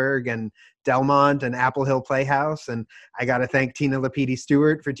Greensburg and Delmont and Apple Hill Playhouse. And I got to thank Tina Lapidi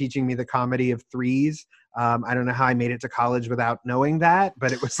Stewart for teaching me the comedy of threes. I don't know how I made it to college without knowing that,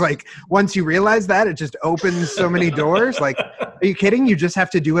 but it was like, once you realize that, it just opens so many doors. Like, are you kidding? You just have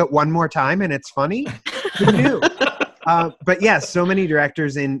to do it one more time and it's funny? Who knew? But yes, so many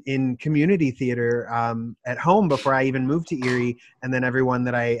directors in community theater at home before I even moved to Erie, and then everyone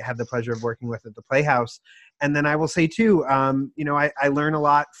that I had the pleasure of working with at the Playhouse. And then I will say too, I learn a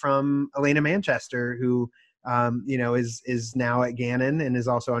lot from Elena Manchester, who is now at Gannon and is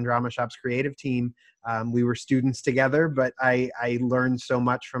also on Drama Shop's creative team. We were students together, but I learned so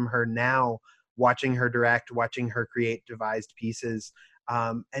much from her now, watching her direct, watching her create devised pieces.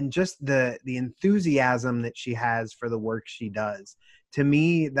 And just the enthusiasm that she has for the work she does. To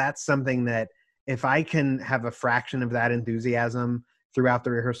me, that's something that if I can have a fraction of that enthusiasm throughout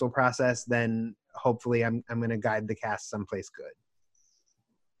the rehearsal process, then hopefully I'm going to guide the cast someplace good.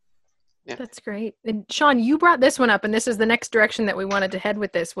 Yeah. That's great. And Sean, you brought this one up, and this is the next direction that we wanted to head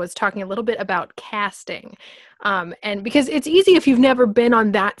with this, was talking a little bit about casting. And because it's easy, if you've never been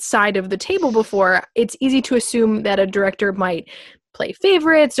on that side of the table before, it's easy to assume that a director might play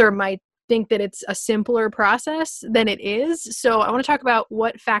favorites or might think that it's a simpler process than it is. So I want to talk about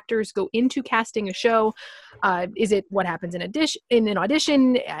what factors go into casting a show. Is it what happens in an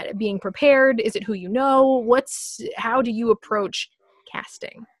audition, being prepared? Is it who you know? How do you approach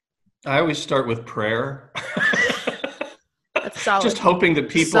casting? I always start with prayer. That's solid. Just hoping that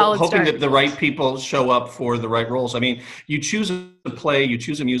that the right people show up for the right roles. I mean, you choose a play, you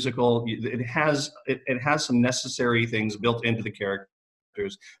choose a musical. It has some necessary things built into the character,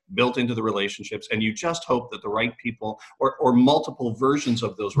 built into the relationships, and you just hope that the right people or multiple versions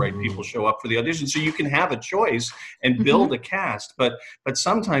of those right people show up for the audition, so you can have a choice and build a cast. But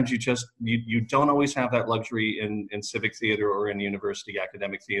sometimes you don't always have that luxury in civic theater or in university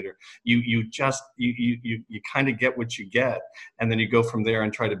academic theater. You kind of get what you get, and then you go from there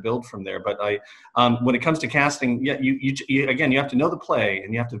and try to build from there. But when it comes to casting, you have to know the play,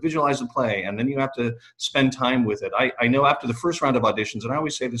 and you have to visualize the play, and then you have to spend time with it. I know after the first round of auditions, and I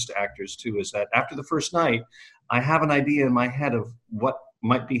always say this to actors too, is that after the first night, I have an idea in my head of what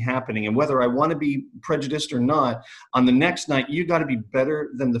might be happening. And whether I want to be prejudiced or not, on the next night, you got to be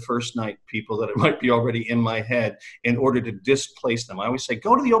better than the first night people that it might be already in my head in order to displace them. I always say,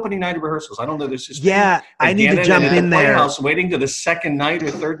 go to the opening night of rehearsals. I don't know this is I need to jump in there. Playhouse, waiting to the second night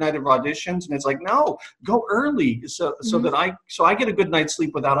or third night of auditions, and it's like, no, go early so that I get a good night's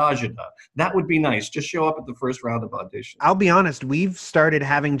sleep without agita. That would be nice. Just show up at the first round of auditions. I'll be honest, we've started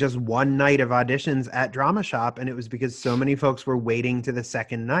having just one night of auditions at Drama Shop, and it was because so many folks were waiting to the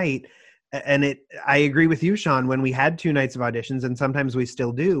second night. And I agree with you, Sean, when we had 2 nights of auditions, and sometimes we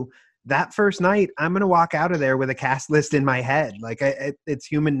still do, that first night, I'm going to walk out of there with a cast list in my head. Like it's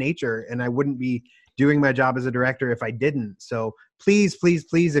human nature, and I wouldn't be doing my job as a director if I didn't. So please, please,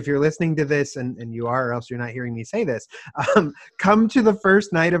 please, if you're listening to this, and you are, or else you're not hearing me say this, come to the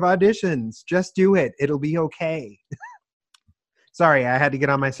first night of auditions. Just do it. It'll be okay. Sorry, I had to get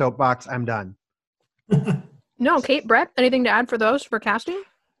on my soapbox. I'm done. No, Kate, Brett, anything to add for casting?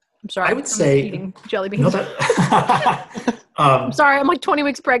 I'm sorry. I would say eating jelly beans. I'm sorry. I'm like 20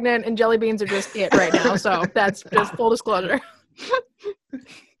 weeks pregnant, and jelly beans are just it right now. So that's just full disclosure.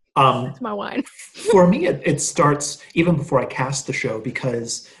 It's my wine. For me, it starts even before I cast the show,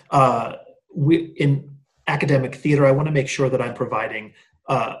 because in academic theater, I want to make sure that I'm providing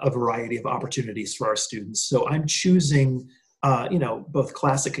a variety of opportunities for our students. So I'm choosing both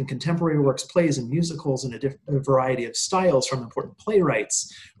classic and contemporary works, plays and musicals, and a variety of styles from important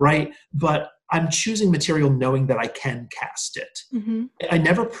playwrights, right? But I'm choosing material knowing that I can cast it. Mm-hmm. I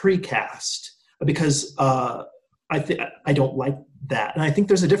never pre-cast because I don't like that. And I think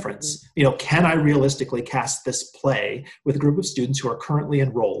there's a difference. Can I realistically cast this play with a group of students who are currently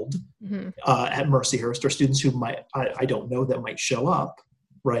enrolled at Mercyhurst, or students who I don't know that might show up,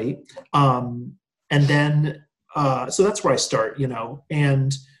 right? And then so that's where I start,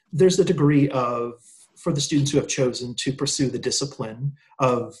 and there's a degree for the students who have chosen to pursue the discipline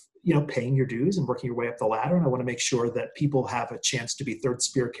of, paying your dues and working your way up the ladder. And I want to make sure that people have a chance to be third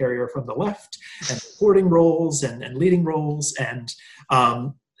spear carrier from the left, and supporting roles and leading roles. And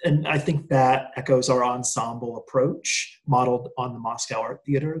I think that echoes our ensemble approach modeled on the Moscow Art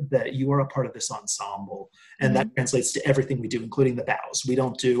Theater, that you are a part of this ensemble. And that translates to everything we do, including the bows. We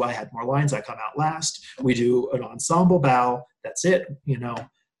don't do, I had more lines, I come out last. We do an ensemble bow. That's it,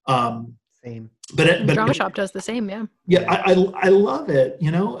 Same. But Drama Shop does the same, yeah. Yeah, I love it,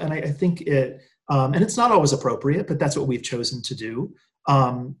 and I think it, and it's not always appropriate, but that's what we've chosen to do.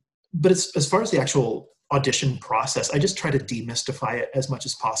 But as far as the actual audition process, I just try to demystify it as much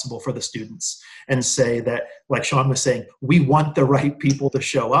as possible for the students and say that, like Sean was saying, we want the right people to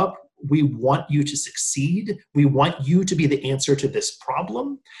show up. We want you to succeed. We want you to be the answer to this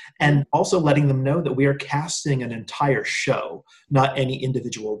problem. And also letting them know that we are casting an entire show, not any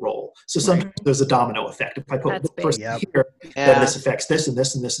individual role. So sometimes there's a domino effect. If I put the person here, then this affects this and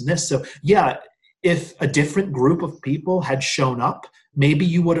this and this and this. So yeah, if a different group of people had shown up, maybe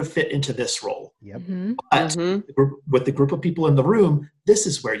you would have fit into this role. Yep. But with the group of people in the room, this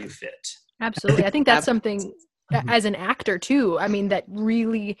is where you fit. Absolutely. I think that's something as an actor too. I mean, that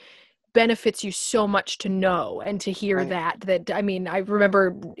really benefits you so much to know and to hear that I mean, I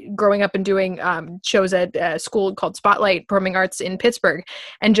remember growing up and doing shows at a school called Spotlight Performing Arts in Pittsburgh,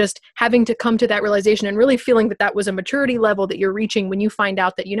 and just having to come to that realization and really feeling that was a maturity level that you're reaching when you find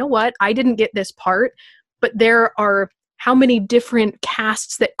out that, you know what, I didn't get this part, but there are how many different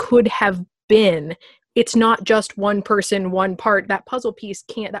casts that could have been. It's not just one person, one part. That puzzle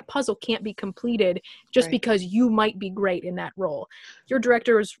can't be completed just because you might be great in that role. Your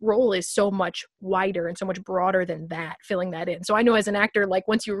director's role is so much wider and so much broader than that, filling that in. So I know as an actor, like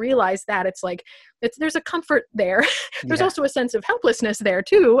once you realize that, it's like, there's a comfort there. There's also a sense of helplessness there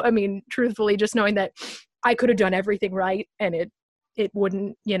too. I mean, truthfully, just knowing that I could have done everything right and it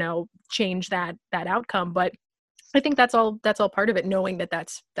wouldn't, change that outcome. But I think that's all part of it, knowing that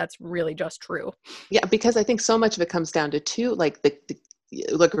that's really just true. Yeah, because I think so much of it comes down to too, like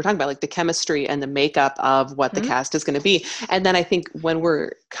look, we're talking about like the chemistry and the makeup of what the cast is going to be. And then I think when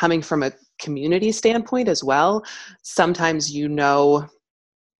we're coming from a community standpoint as well, sometimes the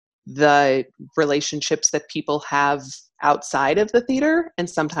relationships that people have outside of the theater, and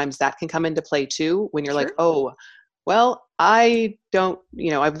sometimes that can come into play too when you're like, oh, well, I don't,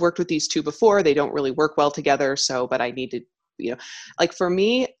 I've worked with these two before. They don't really work well together. So, but I need to, like for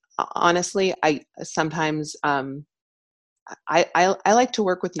me, honestly, I sometimes, I like to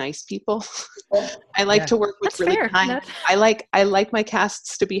work with nice people. I like to work with really kind. I like my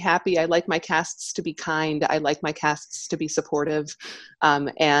casts to be happy. I like my casts to be kind. I like my casts to be supportive.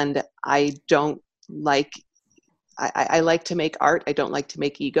 And I don't like, I like to make art. I don't like to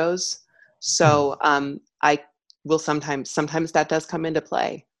make egos. So, will sometimes that does come into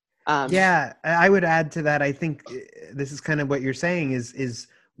play. Yeah, I would add to that. I think this is kind of what you're saying is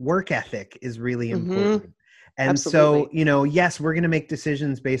work ethic is really important. And Absolutely. so, yes, we're going to make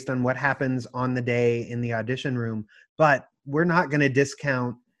decisions based on what happens on the day in the audition room, but we're not going to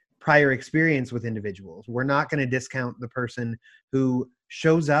discount prior experience with individuals. We're not going to discount the person who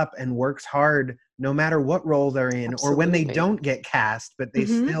shows up and works hard no matter what role they're in, or when they don't get cast, but they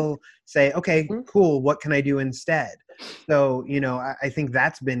still say, okay, cool, what can I do instead? So, I think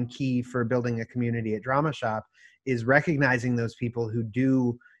that's been key for building a community at Drama Shop, is recognizing those people who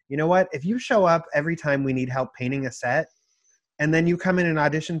do, you know what, if you show up every time we need help painting a set, and then you come in and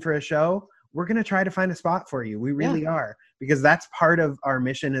audition for a show, we're going to try to find a spot for you. We really are, because that's part of our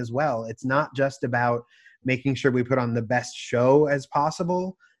mission as well. It's not just about making sure we put on the best show as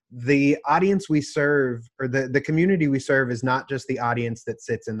possible. The audience we serve, or the community we serve, is not just the audience that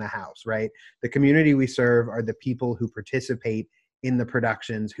sits in the house, right? The community we serve are the people who participate in the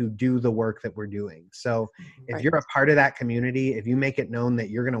productions, who do the work that we're doing. So if you're a part of that community, if you make it known that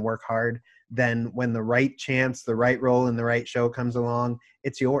you're going to work hard, then when the right chance, the right role in the right show comes along,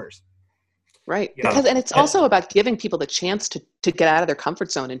 it's yours. Right. Yeah. And it's also about giving people the chance to get out of their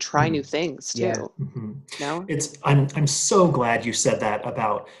comfort zone and try new things too. Yeah. I'm so glad you said that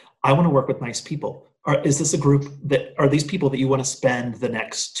about, I want to work with nice people. Is this a group are these people that you want to spend the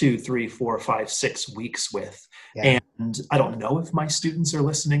next 2, 3, 4, 5, 6 weeks with? Yeah. And I don't know if my students are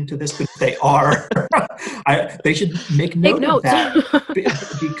listening to this, but if they are, they should make note of that,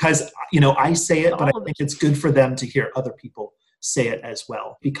 because, I say it, but I think it's good for them to hear other people say it as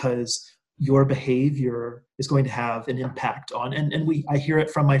well, because your behavior is going to have an impact on, and I hear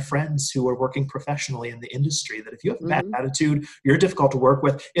it from my friends who are working professionally in the industry, that if you have a bad attitude, you're difficult to work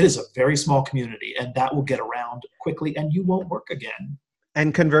with. It is a very small community, and that will get around quickly, and you won't work again.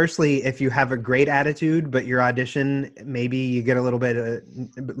 And conversely, if you have a great attitude, but your audition, maybe you get a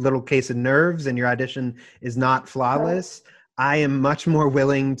little case of nerves and your audition is not flawless, I am much more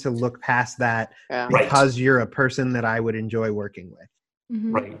willing to look past that because you're a person that I would enjoy working with.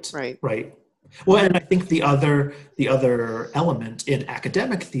 Right. Well, and I think the other element in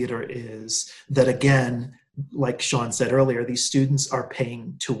academic theater is that, again, like Sean said earlier, these students are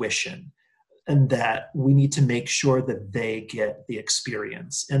paying tuition, and that we need to make sure that they get the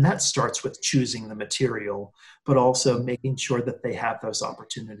experience. And that starts with choosing the material, but also making sure that they have those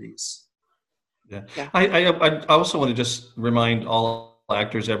opportunities. Yeah. I also want to just remind all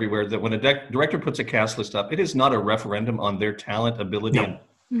actors everywhere that when a director puts a cast list up, it is not a referendum on their talent, ability, and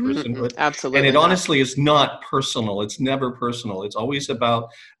personhood. Absolutely. And it honestly is not personal. It's never personal. It's always about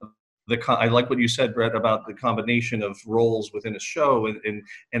I like what you said, Brett, about the combination of roles within a show, and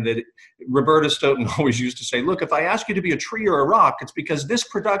that Roberta Stoughton always used to say, look, if I ask you to be a tree or a rock, it's because this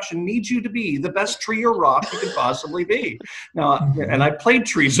production needs you to be the best tree or rock you can possibly be. Now, and I played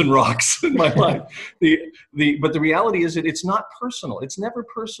trees and rocks in my life. But the reality is that it's not personal. It's never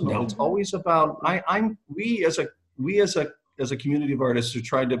personal. No. It's always about we as a community of artists who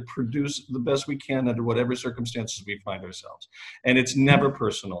try to produce the best we can under whatever circumstances we find ourselves. And it's never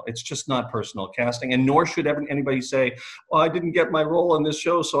personal. It's just not personal casting. And nor should anybody say, I didn't get my role in this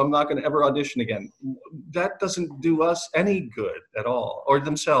show, so I'm not going to ever audition again. That doesn't do us any good at all, or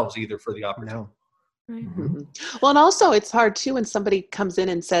themselves either, for the opportunity. No. Well, and also it's hard too when somebody comes in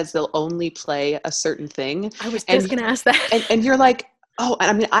and says they'll only play a certain thing. I was just going to ask that. And you're like, oh,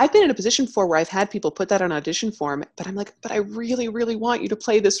 I mean, I've been in a position where I've had people put that on audition form, but I'm like, but I really, really want you to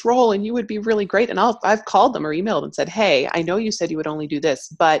play this role, and you would be really great. And I've called them or emailed and said, hey, I know you said you would only do this,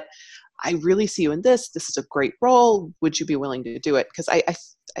 but I really see you in this. This is a great role. Would you be willing to do it? Because I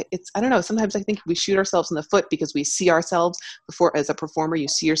don't know. Sometimes I think we shoot ourselves in the foot because we see ourselves before, as a performer, you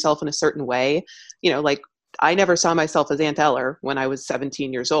see yourself in a certain way. Like I never saw myself as Aunt Eller when I was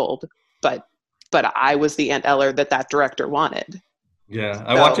 17 years old, but I was the Aunt Eller that director wanted. Yeah,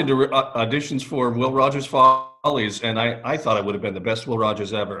 I walked into auditions for Will Rogers Follies, and I thought I would have been the best Will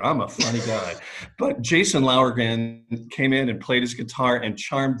Rogers ever. I'm a funny guy. But Jason Lowergan came in and played his guitar and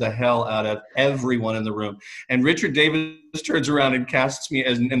charmed the hell out of everyone in the room. And Richard Davis turns around and casts me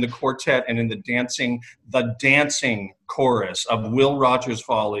as in the quartet and in the dancing chorus of Will Rogers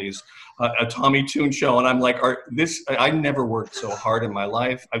Follies, a Tommy Tune show. And I'm like, I never worked so hard in my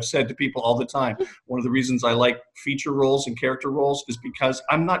life. I've said to people all the time, one of the reasons I like feature roles and character roles is because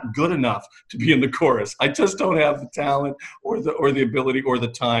I'm not good enough to be in the chorus. I just don't have the talent or the ability or the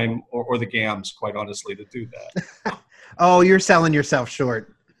time or the gams, quite honestly, to do that. Oh, you're selling yourself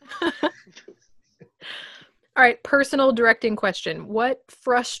short. All right, personal directing question. What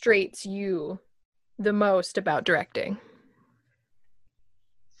frustrates you the most about directing?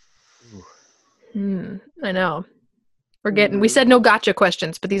 I know. We said no gotcha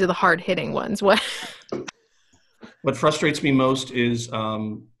questions, but these are the hard-hitting ones. What frustrates me most is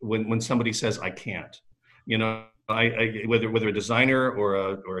when somebody says, I can't. I whether a designer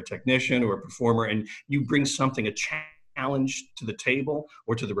or a technician or a performer, and you bring something, a challenge to the table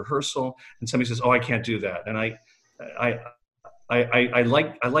or to the rehearsal, and somebody says, oh, I can't do that. And I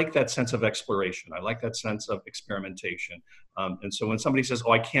like that sense of exploration. I like that sense of experimentation. And so when somebody says,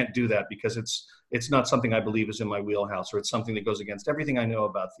 oh, I can't do that because it's not something I believe is in my wheelhouse, or it's something that goes against everything I know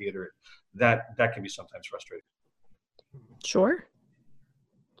about theater, that can be sometimes frustrating. Sure.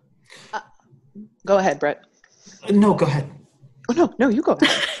 Go ahead, Brett. No, go ahead. Oh, no, you go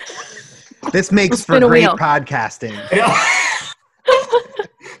ahead. This makes for great podcasting.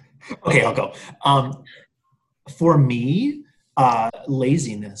 Okay, I'll go. For me,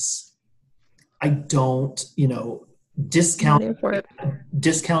 laziness. I don't, discounting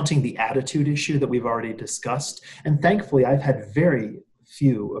the attitude issue that we've already discussed. And thankfully, I've had very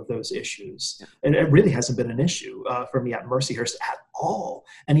few of those issues. And it really hasn't been an issue for me at Mercyhurst at all.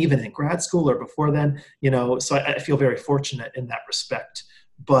 And even in grad school or before then, so I feel very fortunate in that respect.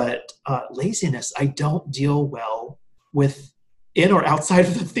 But laziness, I don't deal well with, in or outside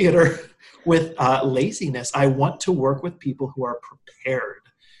of the theater, with laziness. I want to work with people who are prepared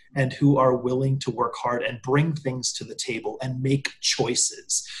and who are willing to work hard and bring things to the table and make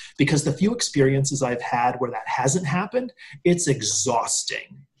choices. Because the few experiences I've had where that hasn't happened, it's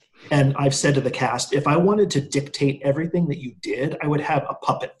exhausting. And I've said to the cast, if I wanted to dictate everything that you did, I would have a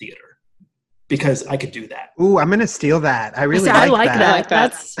puppet theater, because I could do that. Ooh, I'm going to steal that. I really like that. I like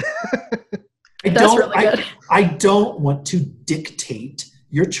that. That's really good. I don't want to dictate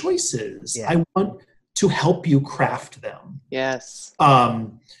your choices. Yeah. I want to help you craft them. Yes.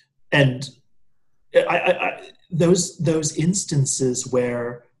 And those instances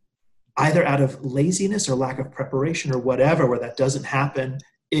where either out of laziness or lack of preparation or whatever, where that doesn't happen,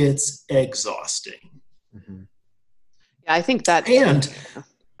 it's exhausting. Mm-hmm. Yeah, I think that. And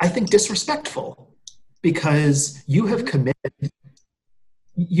I think disrespectful, because you have committed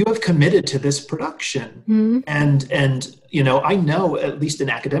to this production. Mm-hmm. And I know, at least in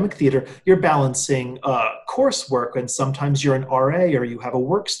academic theater, you're balancing coursework, and sometimes you're an RA or you have a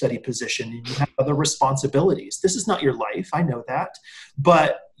work study position and you have other responsibilities. This is not your life. I know that.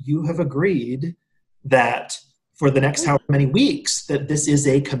 But you have agreed that for the next however many weeks that this is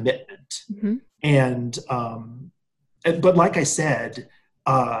a commitment. Mm-hmm. And but like I said,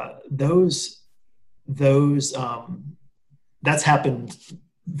 that's happened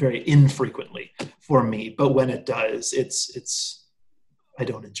very infrequently for me, but when it does, it's I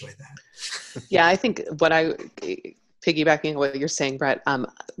don't enjoy that. Yeah, I think piggybacking on what you're saying, Brett,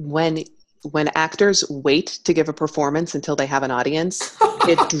 when actors wait to give a performance until they have an audience,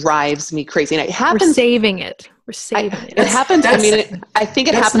 it drives me crazy. And it happens. We're saving it. It happens. I think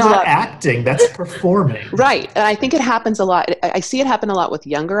it happens a lot. That's not acting. That's performing. Right. And I think it happens a lot. I see it happen a lot with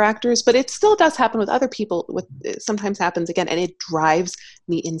younger actors, but it still does happen with other people. It sometimes happens again, and it drives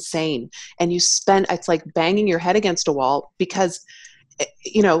me insane. And it's like banging your head against a wall, because,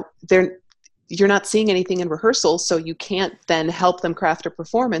 you're not seeing anything in rehearsal, so you can't then help them craft a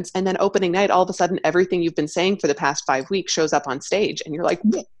performance. And then opening night, all of a sudden, everything you've been saying for the past 5 weeks shows up on stage, and you're like,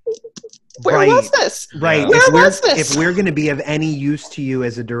 where was this? Right. Where was this? If we're going to be of any use to you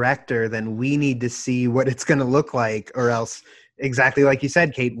as a director, then we need to see what it's going to look like, or else, exactly like you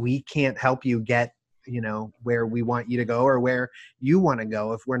said, Kate, we can't help you get, where we want you to go or where you want to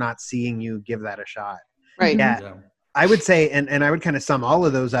go if we're not seeing you give that a shot. Right. Yeah. I would say, and I would kind of sum all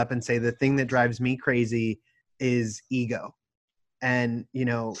of those up and say the thing that drives me crazy is ego. And,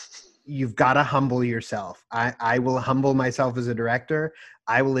 you've got to humble yourself. I will humble myself as a director.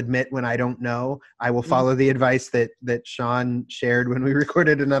 I will admit when I don't know. I will follow the advice that Sean shared when we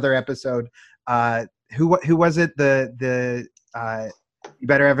recorded another episode. Who was it? You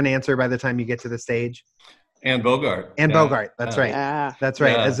better have an answer by the time you get to the stage. Anne Bogart. Bogart. That's right. Yeah. That's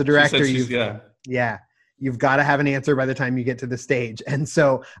right. As a director, you've got to have an answer by the time you get to the stage. And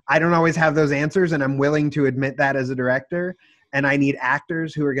so I don't always have those answers, and I'm willing to admit that as a director. And I need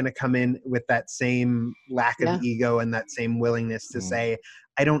actors who are going to come in with that same lack of ego and that same willingness to say,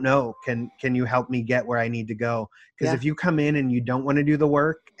 I don't know, can you help me get where I need to go? Because if you come in and you don't want to do the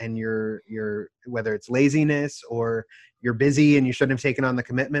work, and you're whether it's laziness or you're busy and you shouldn't have taken on the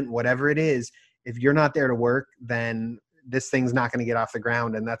commitment, whatever it is, if you're not there to work, then this thing's not going to get off the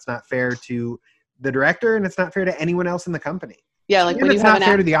ground. And that's not fair to the director, and it's not fair to anyone else in the company. Yeah, like and when it's not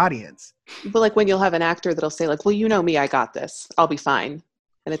fair to the audience. But like when you'll have an actor that'll say like, well, me, I got this. I'll be fine.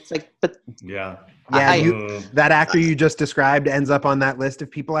 And it's like, but yeah, that actor you just described ends up on that list of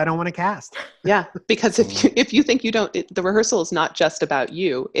people I don't want to cast. Yeah, because if you think you don't, the rehearsal is not just about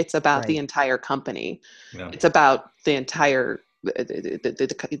you; it's about the entire company. Yeah. It's about the entire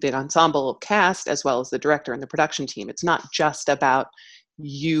the ensemble cast as well as the director and the production team. It's not just about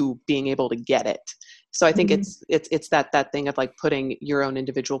you being able to get it. So I think it's that thing of like putting your own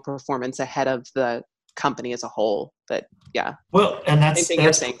individual performance ahead of the company as a whole. But yeah. Well, and that's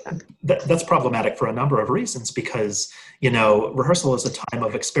problematic for a number of reasons, because, rehearsal is a time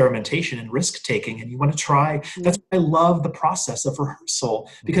of experimentation and risk taking, and you want to try. That's why I love the process of rehearsal,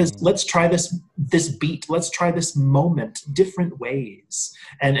 because let's try this beat, let's try this moment different ways,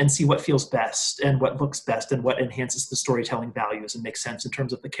 and see what feels best and what looks best and what enhances the storytelling values and makes sense in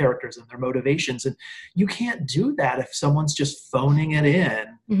terms of the characters and their motivations. And you can't do that if someone's just phoning it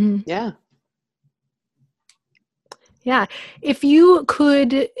in. Yeah. Yeah. If you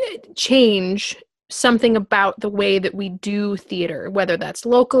could change something about the way that we do theater, whether that's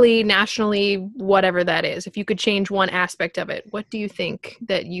locally, nationally, whatever that is, if you could change one aspect of it, what do you think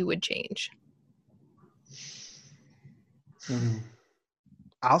that you would change?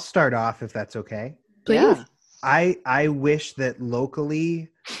 I'll start off if that's okay. Please. Yeah. I wish that locally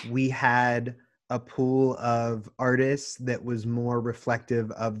we had a pool of artists that was more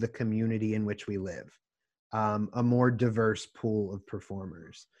reflective of the community in which we live. A more diverse pool of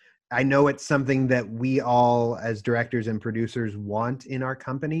performers. I know it's something that we all as directors and producers want in our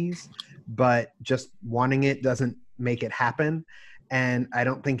companies, but just wanting it doesn't make it happen. And I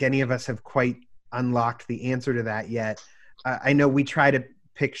don't think any of us have quite unlocked the answer to that yet. I know we try to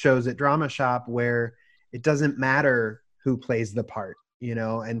pick shows at Drama Shop where it doesn't matter who plays the part,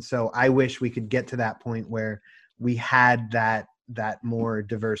 and so I wish we could get to that point where we had that more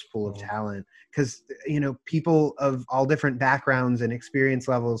diverse pool of talent, because people of all different backgrounds and experience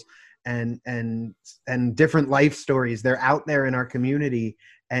levels and different life stories, they're out there in our community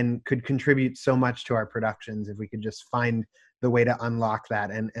and could contribute so much to our productions if we could just find the way to unlock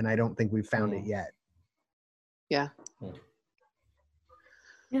that, and I don't think we've found it yet. Yeah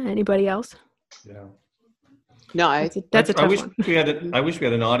Anybody else? No, that's a tough one. I wish we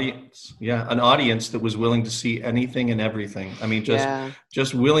had an audience. Yeah, an audience that was willing to see anything and everything. I mean,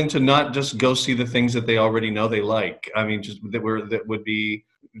 just willing to not just go see the things that they already know they like. I mean, just that would be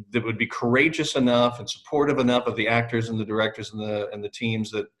courageous enough and supportive enough of the actors and the directors and the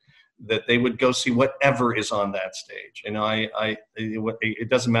teams that they would go see whatever is on that stage. It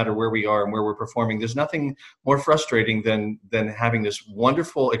doesn't matter where we are and where we're performing. There's nothing more frustrating than having this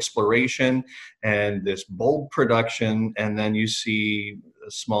wonderful exploration and this bold production, and then you see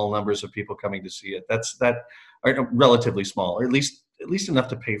small numbers of people coming to see it. That are relatively small, or at least enough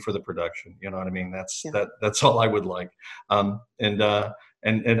to pay for the production. You know what I mean? That's all I would like. And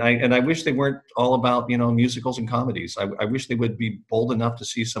I wish they weren't all about, musicals and comedies. I wish they would be bold enough to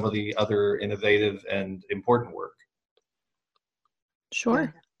see some of the other innovative and important work.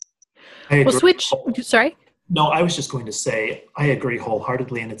 Sure. We'll switch. Sorry? No, I was just going to say, I agree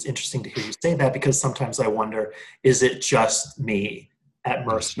wholeheartedly. And it's interesting to hear you say that, because sometimes I wonder, is it just me at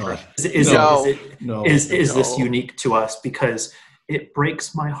Mercer? Is this unique to us? Because it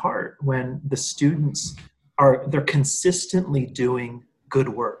breaks my heart when the students they're consistently doing good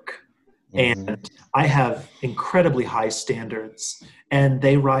work. And I have incredibly high standards, and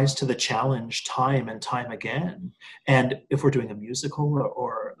they rise to the challenge time and time again. And if we're doing a musical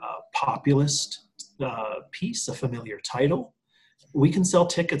or a populist piece, a familiar title, we can sell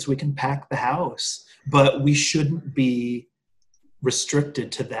tickets, we can pack the house, but we shouldn't be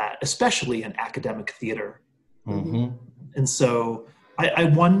restricted to that, especially in academic theater. And so I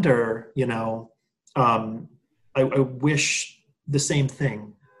wonder, I wish the same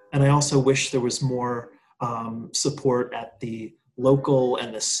thing. And I also wish there was more support at the local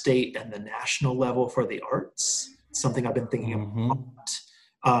and the state and the national level for the arts. Something I've been thinking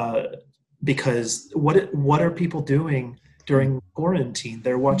about. Because what are people doing during quarantine?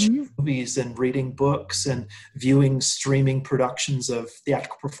 They're watching movies and reading books and viewing streaming productions of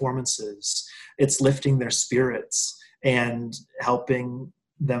theatrical performances. It's lifting their spirits and helping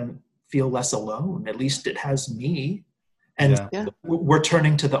them feel less alone. At least it has me. And we're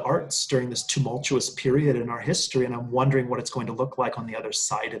turning to the arts during this tumultuous period in our history, and I'm wondering what it's going to look like on the other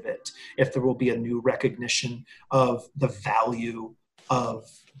side of it, if there will be a new recognition of the value of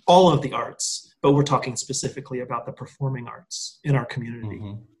all of the arts, but we're talking specifically about the performing arts in our community.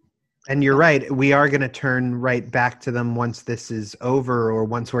 And you're right, we are going to turn right back to them once this is over, or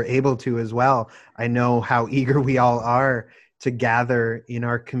once we're able to as well. I know how eager we all are to gather in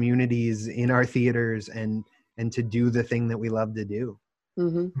our communities, in our theaters, and to do the thing that we love to do.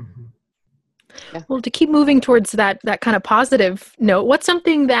 Mm-hmm. Mm-hmm. Yeah. Well, to keep moving towards that kind of positive note, what's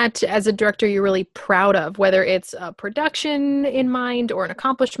something that as a director you're really proud of, whether it's a production in mind or an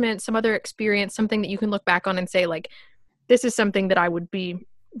accomplishment, some other experience, something that you can look back on and say, like, this is something that I would be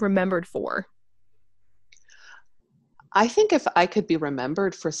remembered for? I think if I could be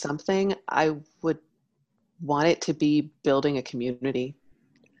remembered for something, I would want it to be building a community.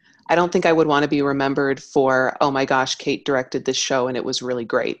 I don't think I would want to be remembered for, oh my gosh, Kate directed this show and it was really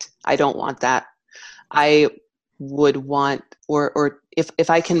great. I don't want that. I would want, or if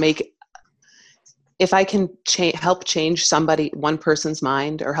I can make, if I can help change one person's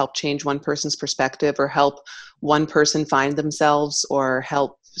mind, or help change one person's perspective, or help one person find themselves, or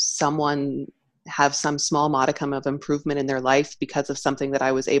help someone have some small modicum of improvement in their life because of something that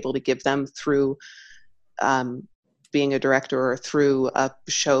I was able to give them through being a director, or through a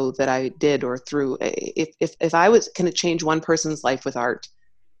show that I did, or through, if I was going to change one person's life with art,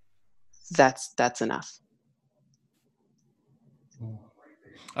 that's enough.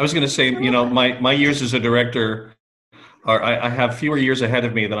 I was going to say, you know, my years as a director are, I have fewer years ahead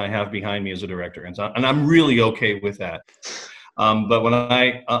of me than I have behind me as a director. And I'm really okay with that. But when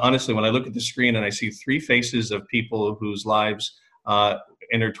honestly, when I look at the screen and I see three faces of people whose lives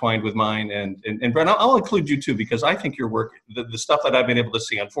intertwined with mine, and Brent, I'll include you too, because I think your work, the stuff that I've been able to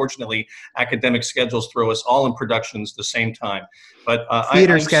see, unfortunately, academic schedules throw us all in productions the same time. But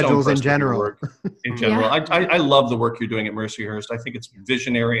theater I'm schedules so in general. work in general. Yeah. I love the work you're doing at Mercyhurst. I think it's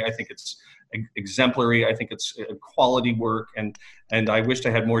visionary. I think it's exemplary. I think it's quality work, and I wished I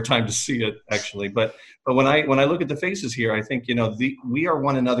had more time to see it, actually. But when I look at the faces here, I think, you know, we are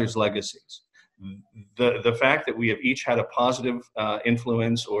one another's legacies. The fact that we have each had a positive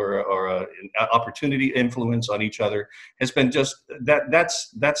influence or an opportunity influence on each other has been just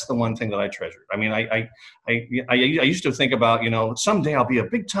that's the one thing that I treasured. I mean, I used to think about, you know, someday I'll be a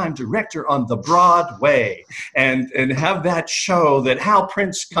big time director on the Broadway and have that show that Hal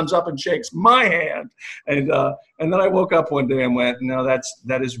Prince comes up and shakes my hand, and then I woke up one day and went, no,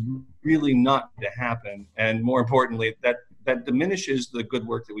 that is really not going to happen. And more importantly, that diminishes the good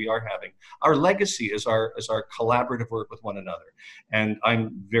work that we are having. Our legacy is our collaborative work with one another, and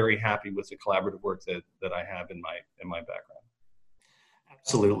I'm very happy with the collaborative work that I have in my background.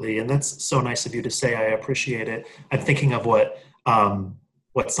 Absolutely, and that's so nice of you to say. I appreciate it. I'm thinking of what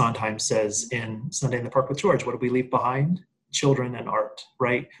Sondheim says in Sunday in the Park with George. What do we leave behind? Children and art,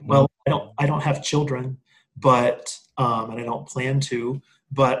 right? Mm-hmm. Well, I don't have children, but and I don't plan to,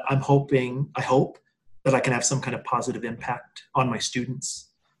 but I hope that I can have some kind of positive impact on my students,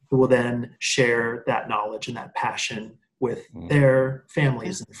 who will then share that knowledge and that passion with their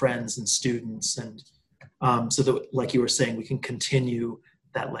families and friends and students. And so that, like you were saying, we can continue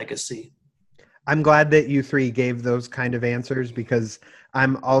that legacy. I'm glad that you three gave those kind of answers, because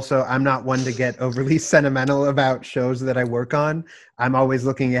I'm not one to get overly sentimental about shows that I work on. I'm always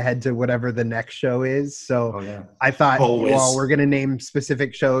looking ahead to whatever the next show is. So I thought, well, we're going to name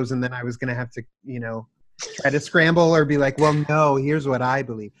specific shows, and then I was going to have to, you know, try to scramble or be like, well, no, here's what I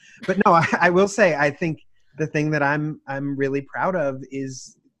believe. But no, I will say, I think the thing that I'm really proud of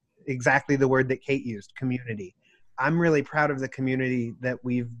is exactly the word that Kate used, community. I'm really proud of the community that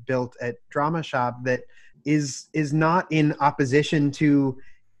we've built at Drama Shop that is not in opposition to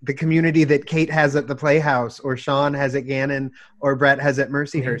the community that Kate has at the Playhouse, or Sean has at Gannon, or Brett has at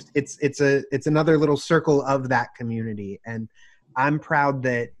Mercyhurst. It's another little circle of that community. And I'm proud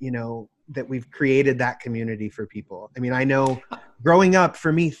that, you know, that we've created that community for people. I mean, I know growing up,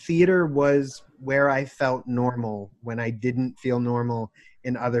 for me, theater was where I felt normal when I didn't feel normal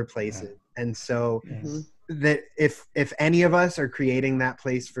in other places. And so that if any of us are creating that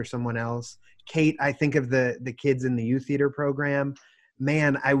place for someone else, Kate, I think of the kids in the youth theater program.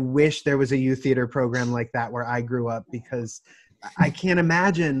 Man, I wish there was a youth theater program like that where I grew up, because I can't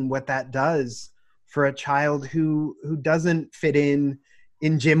imagine what that does for a child who doesn't fit in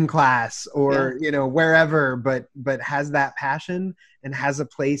gym class or, you know, wherever, but has that passion and has a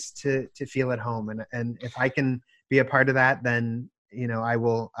place to feel at home. And if I can be a part of that, then, you know, I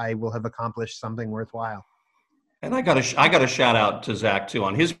will have accomplished something worthwhile. And I got a shout out to Zach too.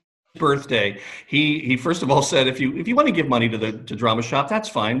 On his birthday, he first of all said, if you want to give money to Drama Shop, that's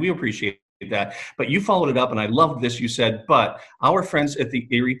fine. We appreciate that. But you followed it up, and I loved this. You said, but our friends at the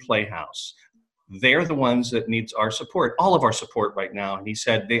Erie Playhouse, they're the ones that needs our support, all of our support right now. And he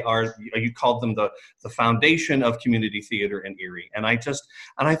said you called them the foundation of community theater in Erie. And I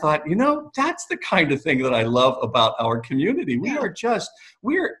thought, you know, that's the kind of thing that I love about our community.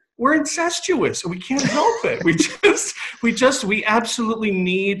 we're incestuous and we can't help it. We absolutely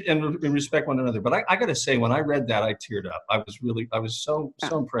need and respect one another. But I got to say, when I read that, I teared up. I was so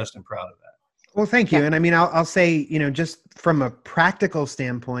impressed and proud of that. Well, thank you. Yeah. And I mean, I'll say, just from a practical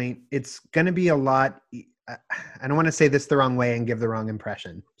standpoint, it's going to be a lot. I don't want to say this the wrong way and give the wrong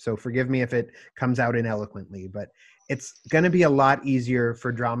impression. So forgive me if it comes out ineloquently, but it's going to be a lot easier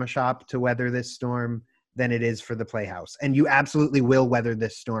for Drama Shop to weather this storm than it is for the Playhouse. And you absolutely will weather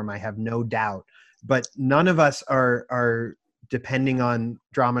this storm. I have no doubt, but none of us are depending on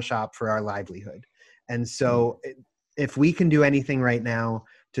Drama Shop for our livelihood. And so if we can do anything right now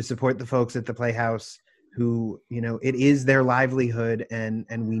to support the folks at the Playhouse who, it is their livelihood, and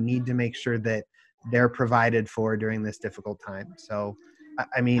we need to make sure that they're provided for during this difficult time. So,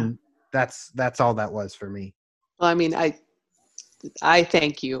 I mean, that's all that was for me. Well, I mean, I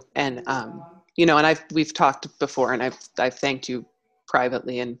thank you. And, and we've talked before, and I've thanked you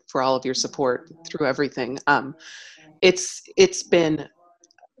privately and for all of your support through everything. This has been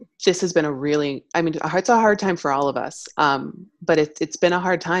it's a hard time for all of us. But it's been a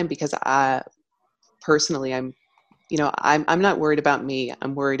hard time because personally, I'm not worried about me.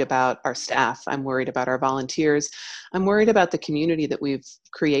 I'm worried about our staff. I'm worried about our volunteers. I'm worried about the community that we've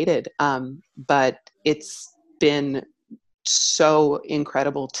created. But it's been so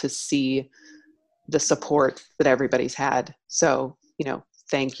incredible to see the support that everybody's had. So,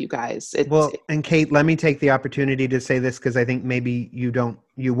 thank you guys. And Kate, let me take the opportunity to say this, because I think maybe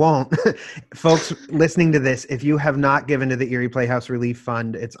you won't. Folks listening to this, if you have not given to the Erie Playhouse Relief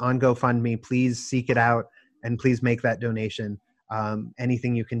Fund, it's on GoFundMe. Please seek it out and please make that donation.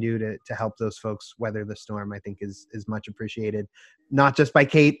 Anything you can do to help those folks weather the storm, I think is much appreciated. Not just by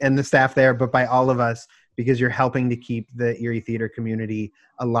Kate and the staff there, but by all of us, because you're helping to keep the Erie theater community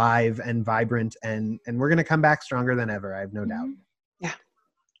alive and vibrant, and we're going to come back stronger than ever. I have no doubt. Yeah.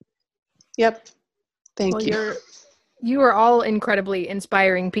 Yep. Thank you. You are all incredibly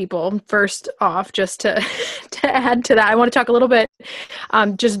inspiring people. First off, just to add to that, I want to talk a little bit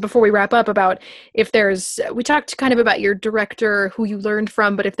just before we wrap up about we talked kind of about your director, who you learned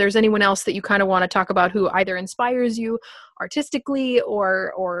from, but if there's anyone else that you kind of want to talk about who either inspires you artistically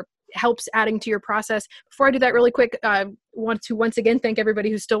or helps adding to your process. Before I do that really quick, I want to once again thank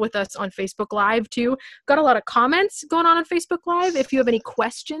everybody who's still with us on Facebook Live too. Got a lot of comments going on Facebook Live. If you have any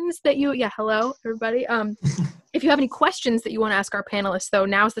questions that hello everybody. If you have any questions that you want to ask our panelists, though,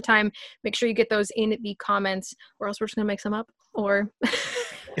 now's the time. Make sure you get those in the comments, or else we're just going to make some up or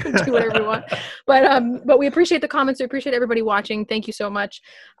do whatever we want. But we appreciate the comments. We appreciate everybody watching. Thank you so much.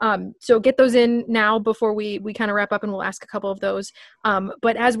 So get those in now before we kind of wrap up, and we'll ask a couple of those.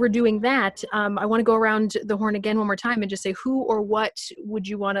 But as we're doing that, I want to go around the horn again one more time and just say, who or what would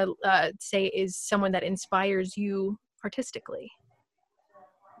you want to say is someone that inspires you artistically?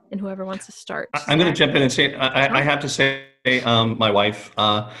 And whoever wants to start. I'm going to jump in and say, I have to say, my wife,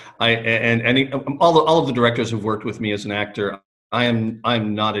 all of the directors who've worked with me as an actor, I'm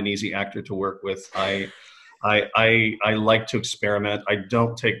not an easy actor to work with. I like to experiment. I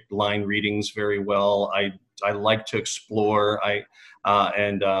don't take line readings very well. I like to explore.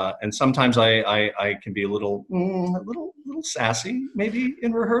 And sometimes I can be a little sassy maybe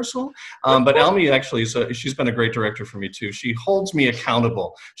in rehearsal. But Almy actually she's been a great director for me too. She holds me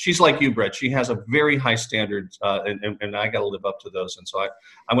accountable. She's like you, Brett. She has a very high standard, and I got to live up to those. And so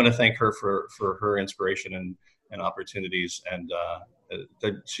I want to thank her for her inspiration and opportunities. And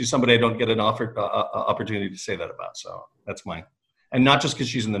she's somebody I don't get an opportunity to say that about. So that's mine. And not just because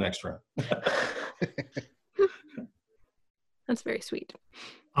she's in the next room. That's very sweet.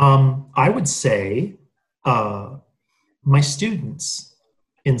 I would say my students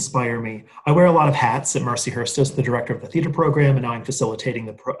inspire me. I wear a lot of hats at Mercyhurst as the director of the theater program, and now I'm facilitating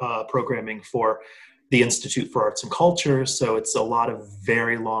the programming for the Institute for Arts and Culture. So it's a lot of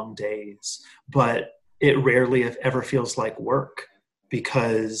very long days, but it rarely, if ever, feels like work,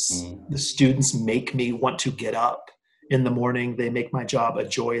 because the students make me want to get up in the morning. They make my job a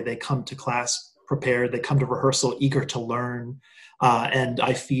joy. They come to class prepared. They come to rehearsal eager to learn. And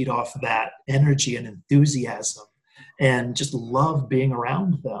I feed off that energy and enthusiasm and just love being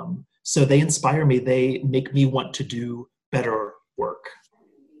around them. So they inspire me. They make me want to do better work.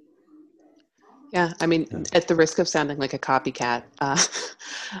 Yeah, I mean, at the risk of sounding like a copycat,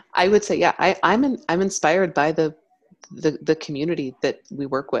 I would say, I'm inspired by the community that we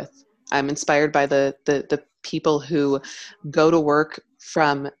work with. I'm inspired by the people who go to work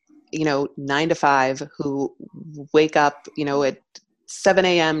from 9 to 5, who wake up, at 7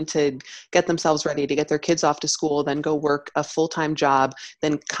 a.m. to get themselves ready to get their kids off to school, then go work a full-time job,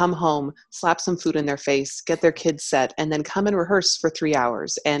 then come home, slap some food in their face, get their kids set, and then come and rehearse for 3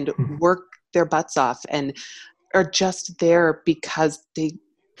 hours and work their butts off, and are just there because they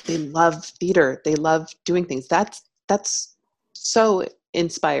love theater. They love doing things. That's so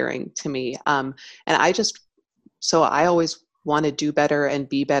inspiring to me. And I always want to do better and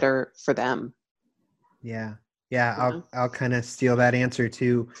be better for them. Yeah. I'll kind of steal that answer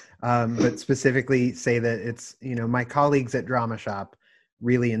too. But specifically say that it's, my colleagues at Drama Shop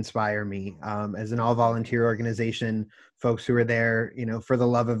really inspire me, as an all volunteer organization, folks who are there, for the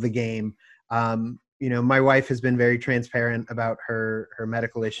love of the game. My wife has been very transparent about her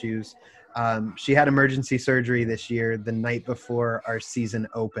medical issues. She had emergency surgery this year, the night before our season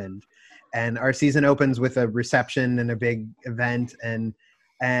opened, and our season opens with a reception and a big event. And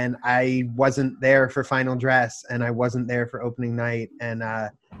I wasn't there for final dress, and I wasn't there for opening night. And,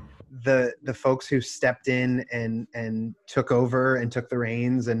 the folks who stepped in and took over and took the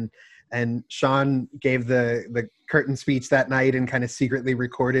reins, and Sean gave the curtain speech that night and kind of secretly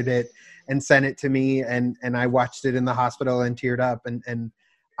recorded it and sent it to me, and I watched it in the hospital and teared up, and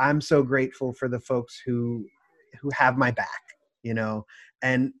I'm so grateful for the folks who have my back,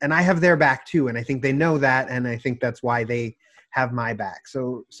 and I have their back too, and I think they know that, and I think that's why they have my back.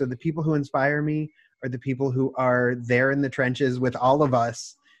 So the people who inspire me are the people who are there in the trenches with all of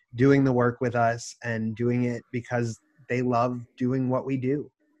us, doing the work with us and doing it because they love doing what we do.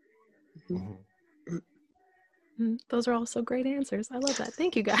 Those are also great answers. I love that.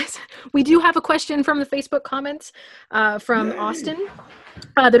 Thank you, guys. We do have a question from the Facebook comments from Austin.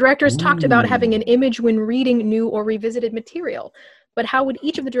 The directors talked about having an image when reading new or revisited material, but how would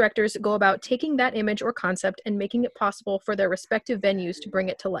each of the directors go about taking that image or concept and making it possible for their respective venues to bring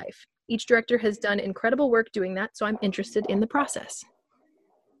it to life? Each director has done incredible work doing that, so I'm interested in the process.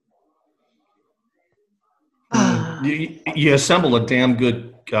 You assemble a damn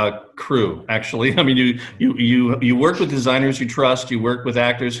good crew, actually. I mean, you work with designers you trust. You work with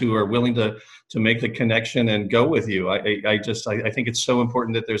actors who are willing to make the connection and go with you. I think it's so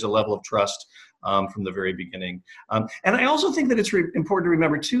important that there's a level of trust from the very beginning. And I also think that it's important to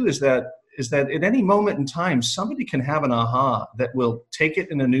remember too is that at any moment in time, somebody can have an aha that will take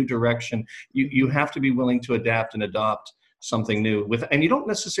it in a new direction. You have to be willing to adapt and adopt something new and you don't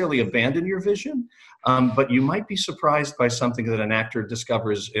necessarily abandon your vision, but you might be surprised by something that an actor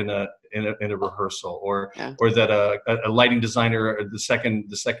discovers in a rehearsal, or that a lighting designer or the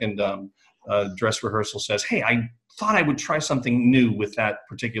second dress rehearsal says, "Hey, I thought I would try something new with that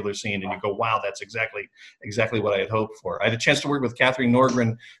particular scene," and you go, "Wow, that's exactly what I had hoped for." I had a chance to work with Catherine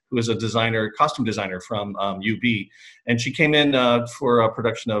Norgren, who is a costume designer from UB, and she came in for a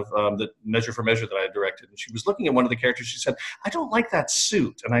production of the Measure for Measure that I had directed, and she was looking at one of the characters. She said, "I don't like that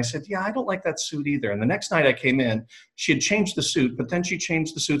suit," and I said, "Yeah, I don't like that suit either." And the next night I came in, she had changed the suit, but then she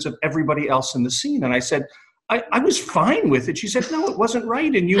changed the suits of everybody else in the scene, and I said, I was fine with it. She said, "No, it wasn't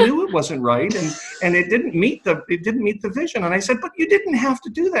right, and you knew it wasn't right, and it didn't meet the vision." And I said, "But you didn't have to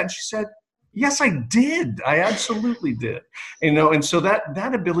do that." And she said, "Yes, I did. I absolutely did." And so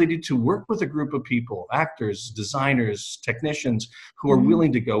that ability to work with a group of people, actors, designers, technicians, who are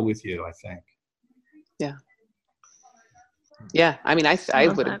willing to go with you, I think. Yeah. I mean, I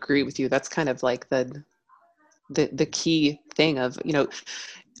would agree with you. That's kind of like the key thing of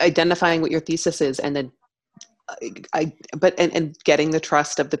identifying what your thesis is, and then and getting the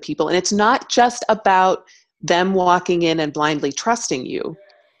trust of the people. And it's not just about them walking in and blindly trusting you.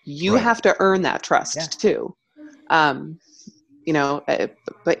 You have to earn that trust too. But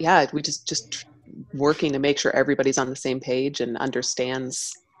yeah, we just working to make sure everybody's on the same page and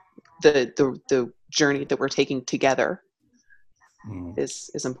understands the journey that we're taking together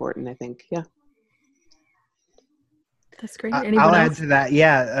is important, I think. Yeah. That's great. I'll add to that.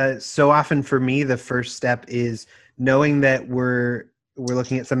 Yeah. So often for me, the first step is knowing that we're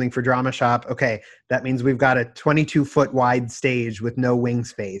looking at something for Drama Shop. Okay, that means we've got a 22-foot wide stage with no wing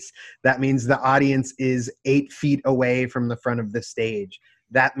space. That means the audience is 8 feet away from the front of the stage.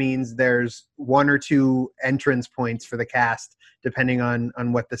 That means there's 1 or 2 entrance points for the cast, depending on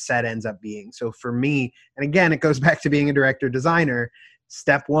what the set ends up being. So for me, and again, it goes back to being a director designer,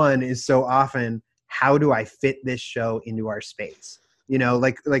 step 1 is so often, how do I fit this show into our space?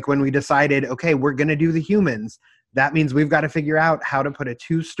 Like when we decided, okay, we're going to do The Humans, that means we've got to figure out how to put a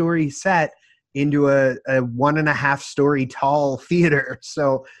 2-story set into a 1.5-story tall theater.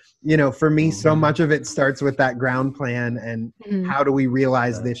 So, for me, so much of it starts with that ground plan and how do we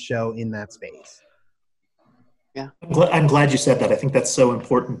realize this show in that space? Yeah. I'm glad you said that. I think that's so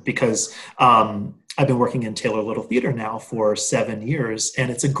important because I've been working in Taylor Little Theater now for 7 years,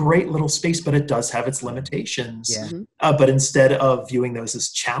 and it's a great little space, but it does have its limitations. Yeah. But instead of viewing those as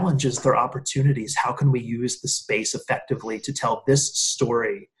challenges, they're opportunities. How can we use the space effectively to tell this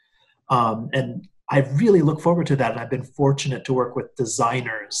story? And I really look forward to that. And I've been fortunate to work with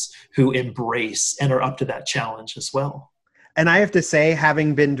designers who embrace and are up to that challenge as well. And I have to say,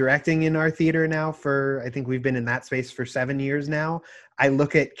 having been directing in our theater now I think we've been in that space for 7 years now, I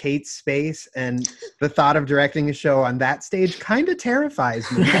look at Kate's space and the thought of directing a show on that stage kind of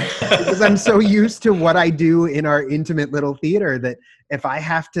terrifies me because I'm so used to what I do in our intimate little theater that if I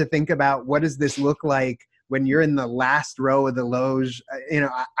have to think about what does this look like when you're in the last row of the loge,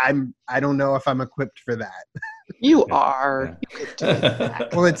 I don't know if I'm equipped for that. You are. Yeah.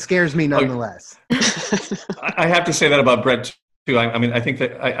 Well, it scares me nonetheless. I have to say that about Brett too. I mean, I think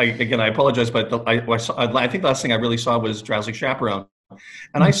that I apologize, but I think the last thing I really saw was Drowsy Chaperone,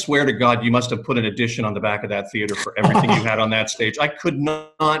 and I swear to God, you must have put an addition on the back of that theater for everything you had on that stage. I could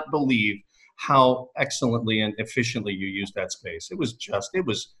not believe how excellently and efficiently you used that space. It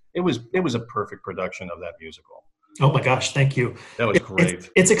was a perfect production of that musical. Oh my gosh, thank you. That was great.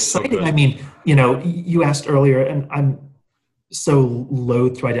 It's exciting. So I mean, you asked earlier, and I'm so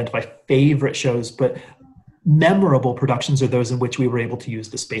loath to identify favorite shows, but memorable productions are those in which we were able to use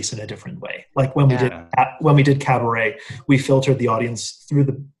the space in a different way. Like when we did Cabaret, we filtered the audience through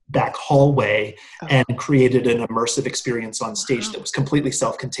the back hallway and created an immersive experience on stage that was completely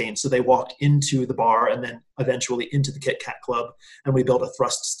self-contained. So they walked into the bar and then eventually into the Kit Kat Club, and we built a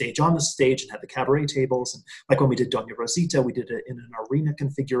thrust stage on the stage and had the cabaret tables. And like when we did Doña Rosita, we did it in an arena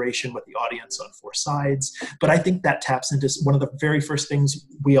configuration with the audience on 4 sides. But I think that taps into one of the very first things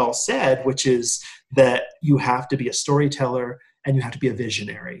we all said, which is that you have to be a storyteller and you have to be a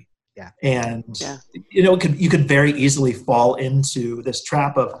visionary. Yeah. And, you could very easily fall into this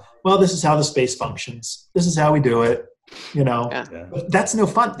trap of, well, this is how the space functions. This is how we do it. But that's no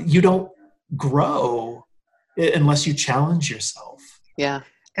fun. You don't grow unless you challenge yourself. Yeah.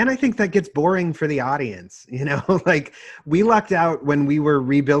 And I think that gets boring for the audience. Like we lucked out when we were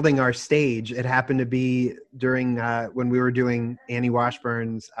rebuilding our stage. It happened to be during when we were doing Annie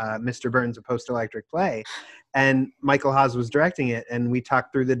Washburn's Mr. Burns, a post-electric play. And Michael Haas was directing it. And we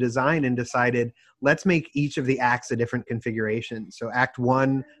talked through the design and decided, let's make each of the acts a different configuration. So Act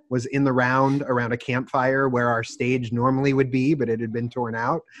 1 was in the round around a campfire where our stage normally would be, but it had been torn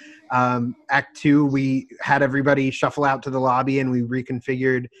out. Act 2, we had everybody shuffle out to the lobby and we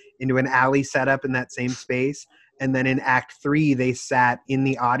reconfigured into an alley setup in that same space. And then in Act 3, they sat in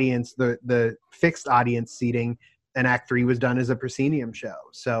the audience, the fixed audience seating, and Act 3 was done as a proscenium show.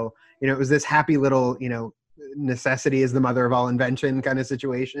 So, it was this happy little, necessity is the mother of all invention kind of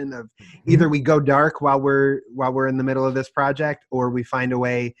situation of either we go dark while we're in the middle of this project, or we find a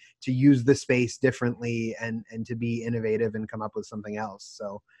way to use the space differently and to be innovative and come up with something else.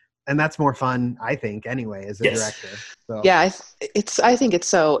 So, and that's more fun, I think, anyway, as a director. So. Yeah, I think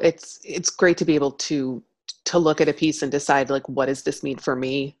it's great to be able to look at a piece and decide, like, what does this mean for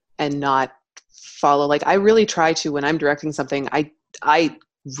me, and not follow. Like, I really try to, when I'm directing something, I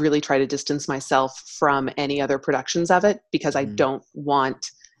really try to distance myself from any other productions of it, because I don't want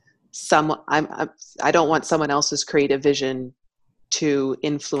I don't want someone else's creative vision to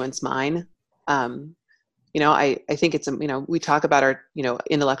influence mine. I think it's, we talk about our,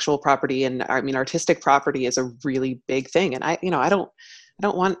 intellectual property, and artistic property is a really big thing. And I don't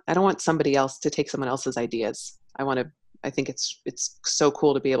want somebody else to take someone else's ideas. I think it's so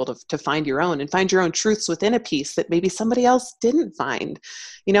cool to be able to find your own and find your own truths within a piece that maybe somebody else didn't find,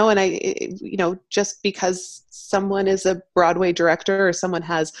 and just because someone is a Broadway director or someone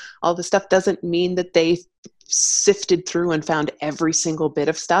has all this stuff doesn't mean that they sifted through and found every single bit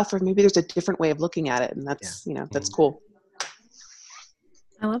of stuff, or maybe there's a different way of looking at it. And that's, that's cool.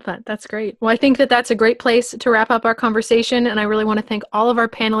 I love that. That's great. Well, I think that's a great place to wrap up our conversation. And I really want to thank all of our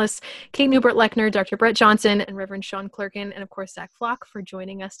panelists, Kate Newbert-Lechner, Dr. Brett Johnson, and Reverend Sean Clerkin, and of course, Zach Flock, for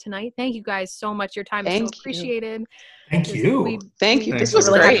joining us tonight. Thank you guys so much. Your time is so appreciated. Thank you. Thank you. This was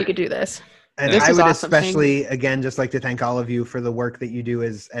really great. We could do this. And I would especially, again, just like to thank all of you for the work that you do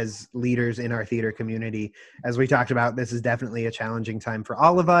as leaders in our theater community. As we talked about, this is definitely a challenging time for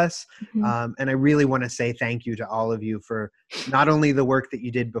all of us. And I really want to say thank you to all of you for not only the work that you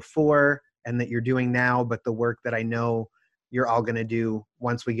did before and that you're doing now, but the work that I know you're all going to do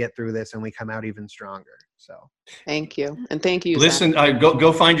once we get through this and we come out even stronger. So thank you. And thank you. Listen,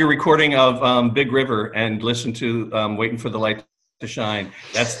 go find your recording of Big River and listen to Waiting for the Light to Shine.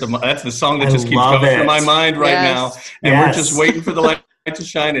 That's the song that just keeps going through my mind right now, and we're just waiting for the light to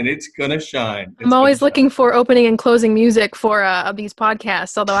shine, and it's gonna shine. I'm always looking for opening and closing music for these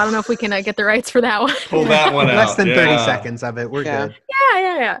podcasts, although I don't know if we can get the rights for that one. Pull that one out. Less than 30 seconds of it. We're good.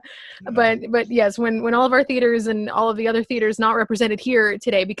 Yeah. But yes, when all of our theaters and all of the other theaters not represented here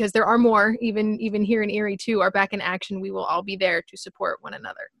today, because there are more, even here in Erie too, are back in action, we will all be there to support one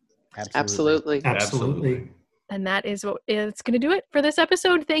another. Absolutely. And that is what it's going to do it for this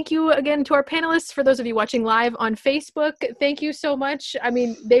episode. Thank you again to our panelists. For those of you watching live on Facebook, thank you so much. I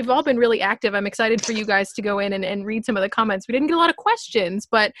mean, they've all been really active. I'm excited for you guys to go in and read some of the comments. We didn't get a lot of questions,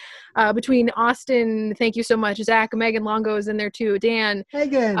 but between Austin, thank you so much. Zach, Megan Longo is in there too. Dan,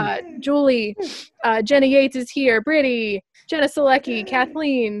 Megan, Julie, Jenna Yates is here. Brittany, Jenna Selecki,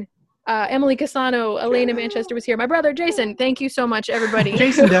 Kathleen, Emily Casano, Elena Manchester was here. My brother, Jason. Thank you so much, everybody.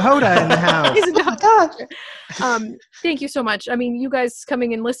 Jason DeHoda in the house. Jason DeHoda. Thank you so much. I mean, you guys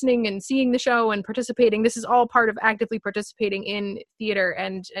coming and listening and seeing the show and participating, this is all part of actively participating in theater,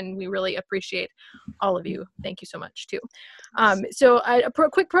 and we really appreciate all of you. Thank you so much, too. So a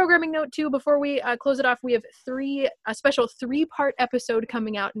quick programming note, too, before we close it off. We have a special 3-part episode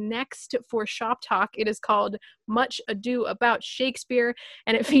coming out next for Shop Talk. It is called Much Ado About Shakespeare,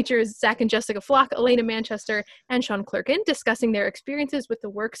 and it features Zach and Jessica Flock, Elena Manchester, and Sean Clerkin discussing their experiences with the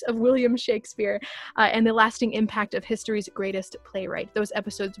works of William Shakespeare and the lasting impact of history's greatest playwright. Those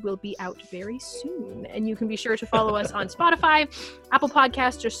episodes will be out very soon, and you can be sure to follow us on Spotify, Apple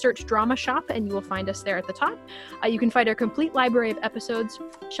Podcasts. Just search Drama Shop and you will find us there at the top. You can find our complete library of episodes.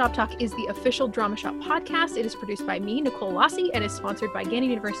 Shop Talk is the official Drama Shop podcast. It is produced by me, Nicole Lossie, and is sponsored by Gannon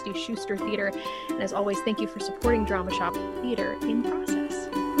University Schuster Theater. And as always, thank you for supporting Drama Shop Theater in Process.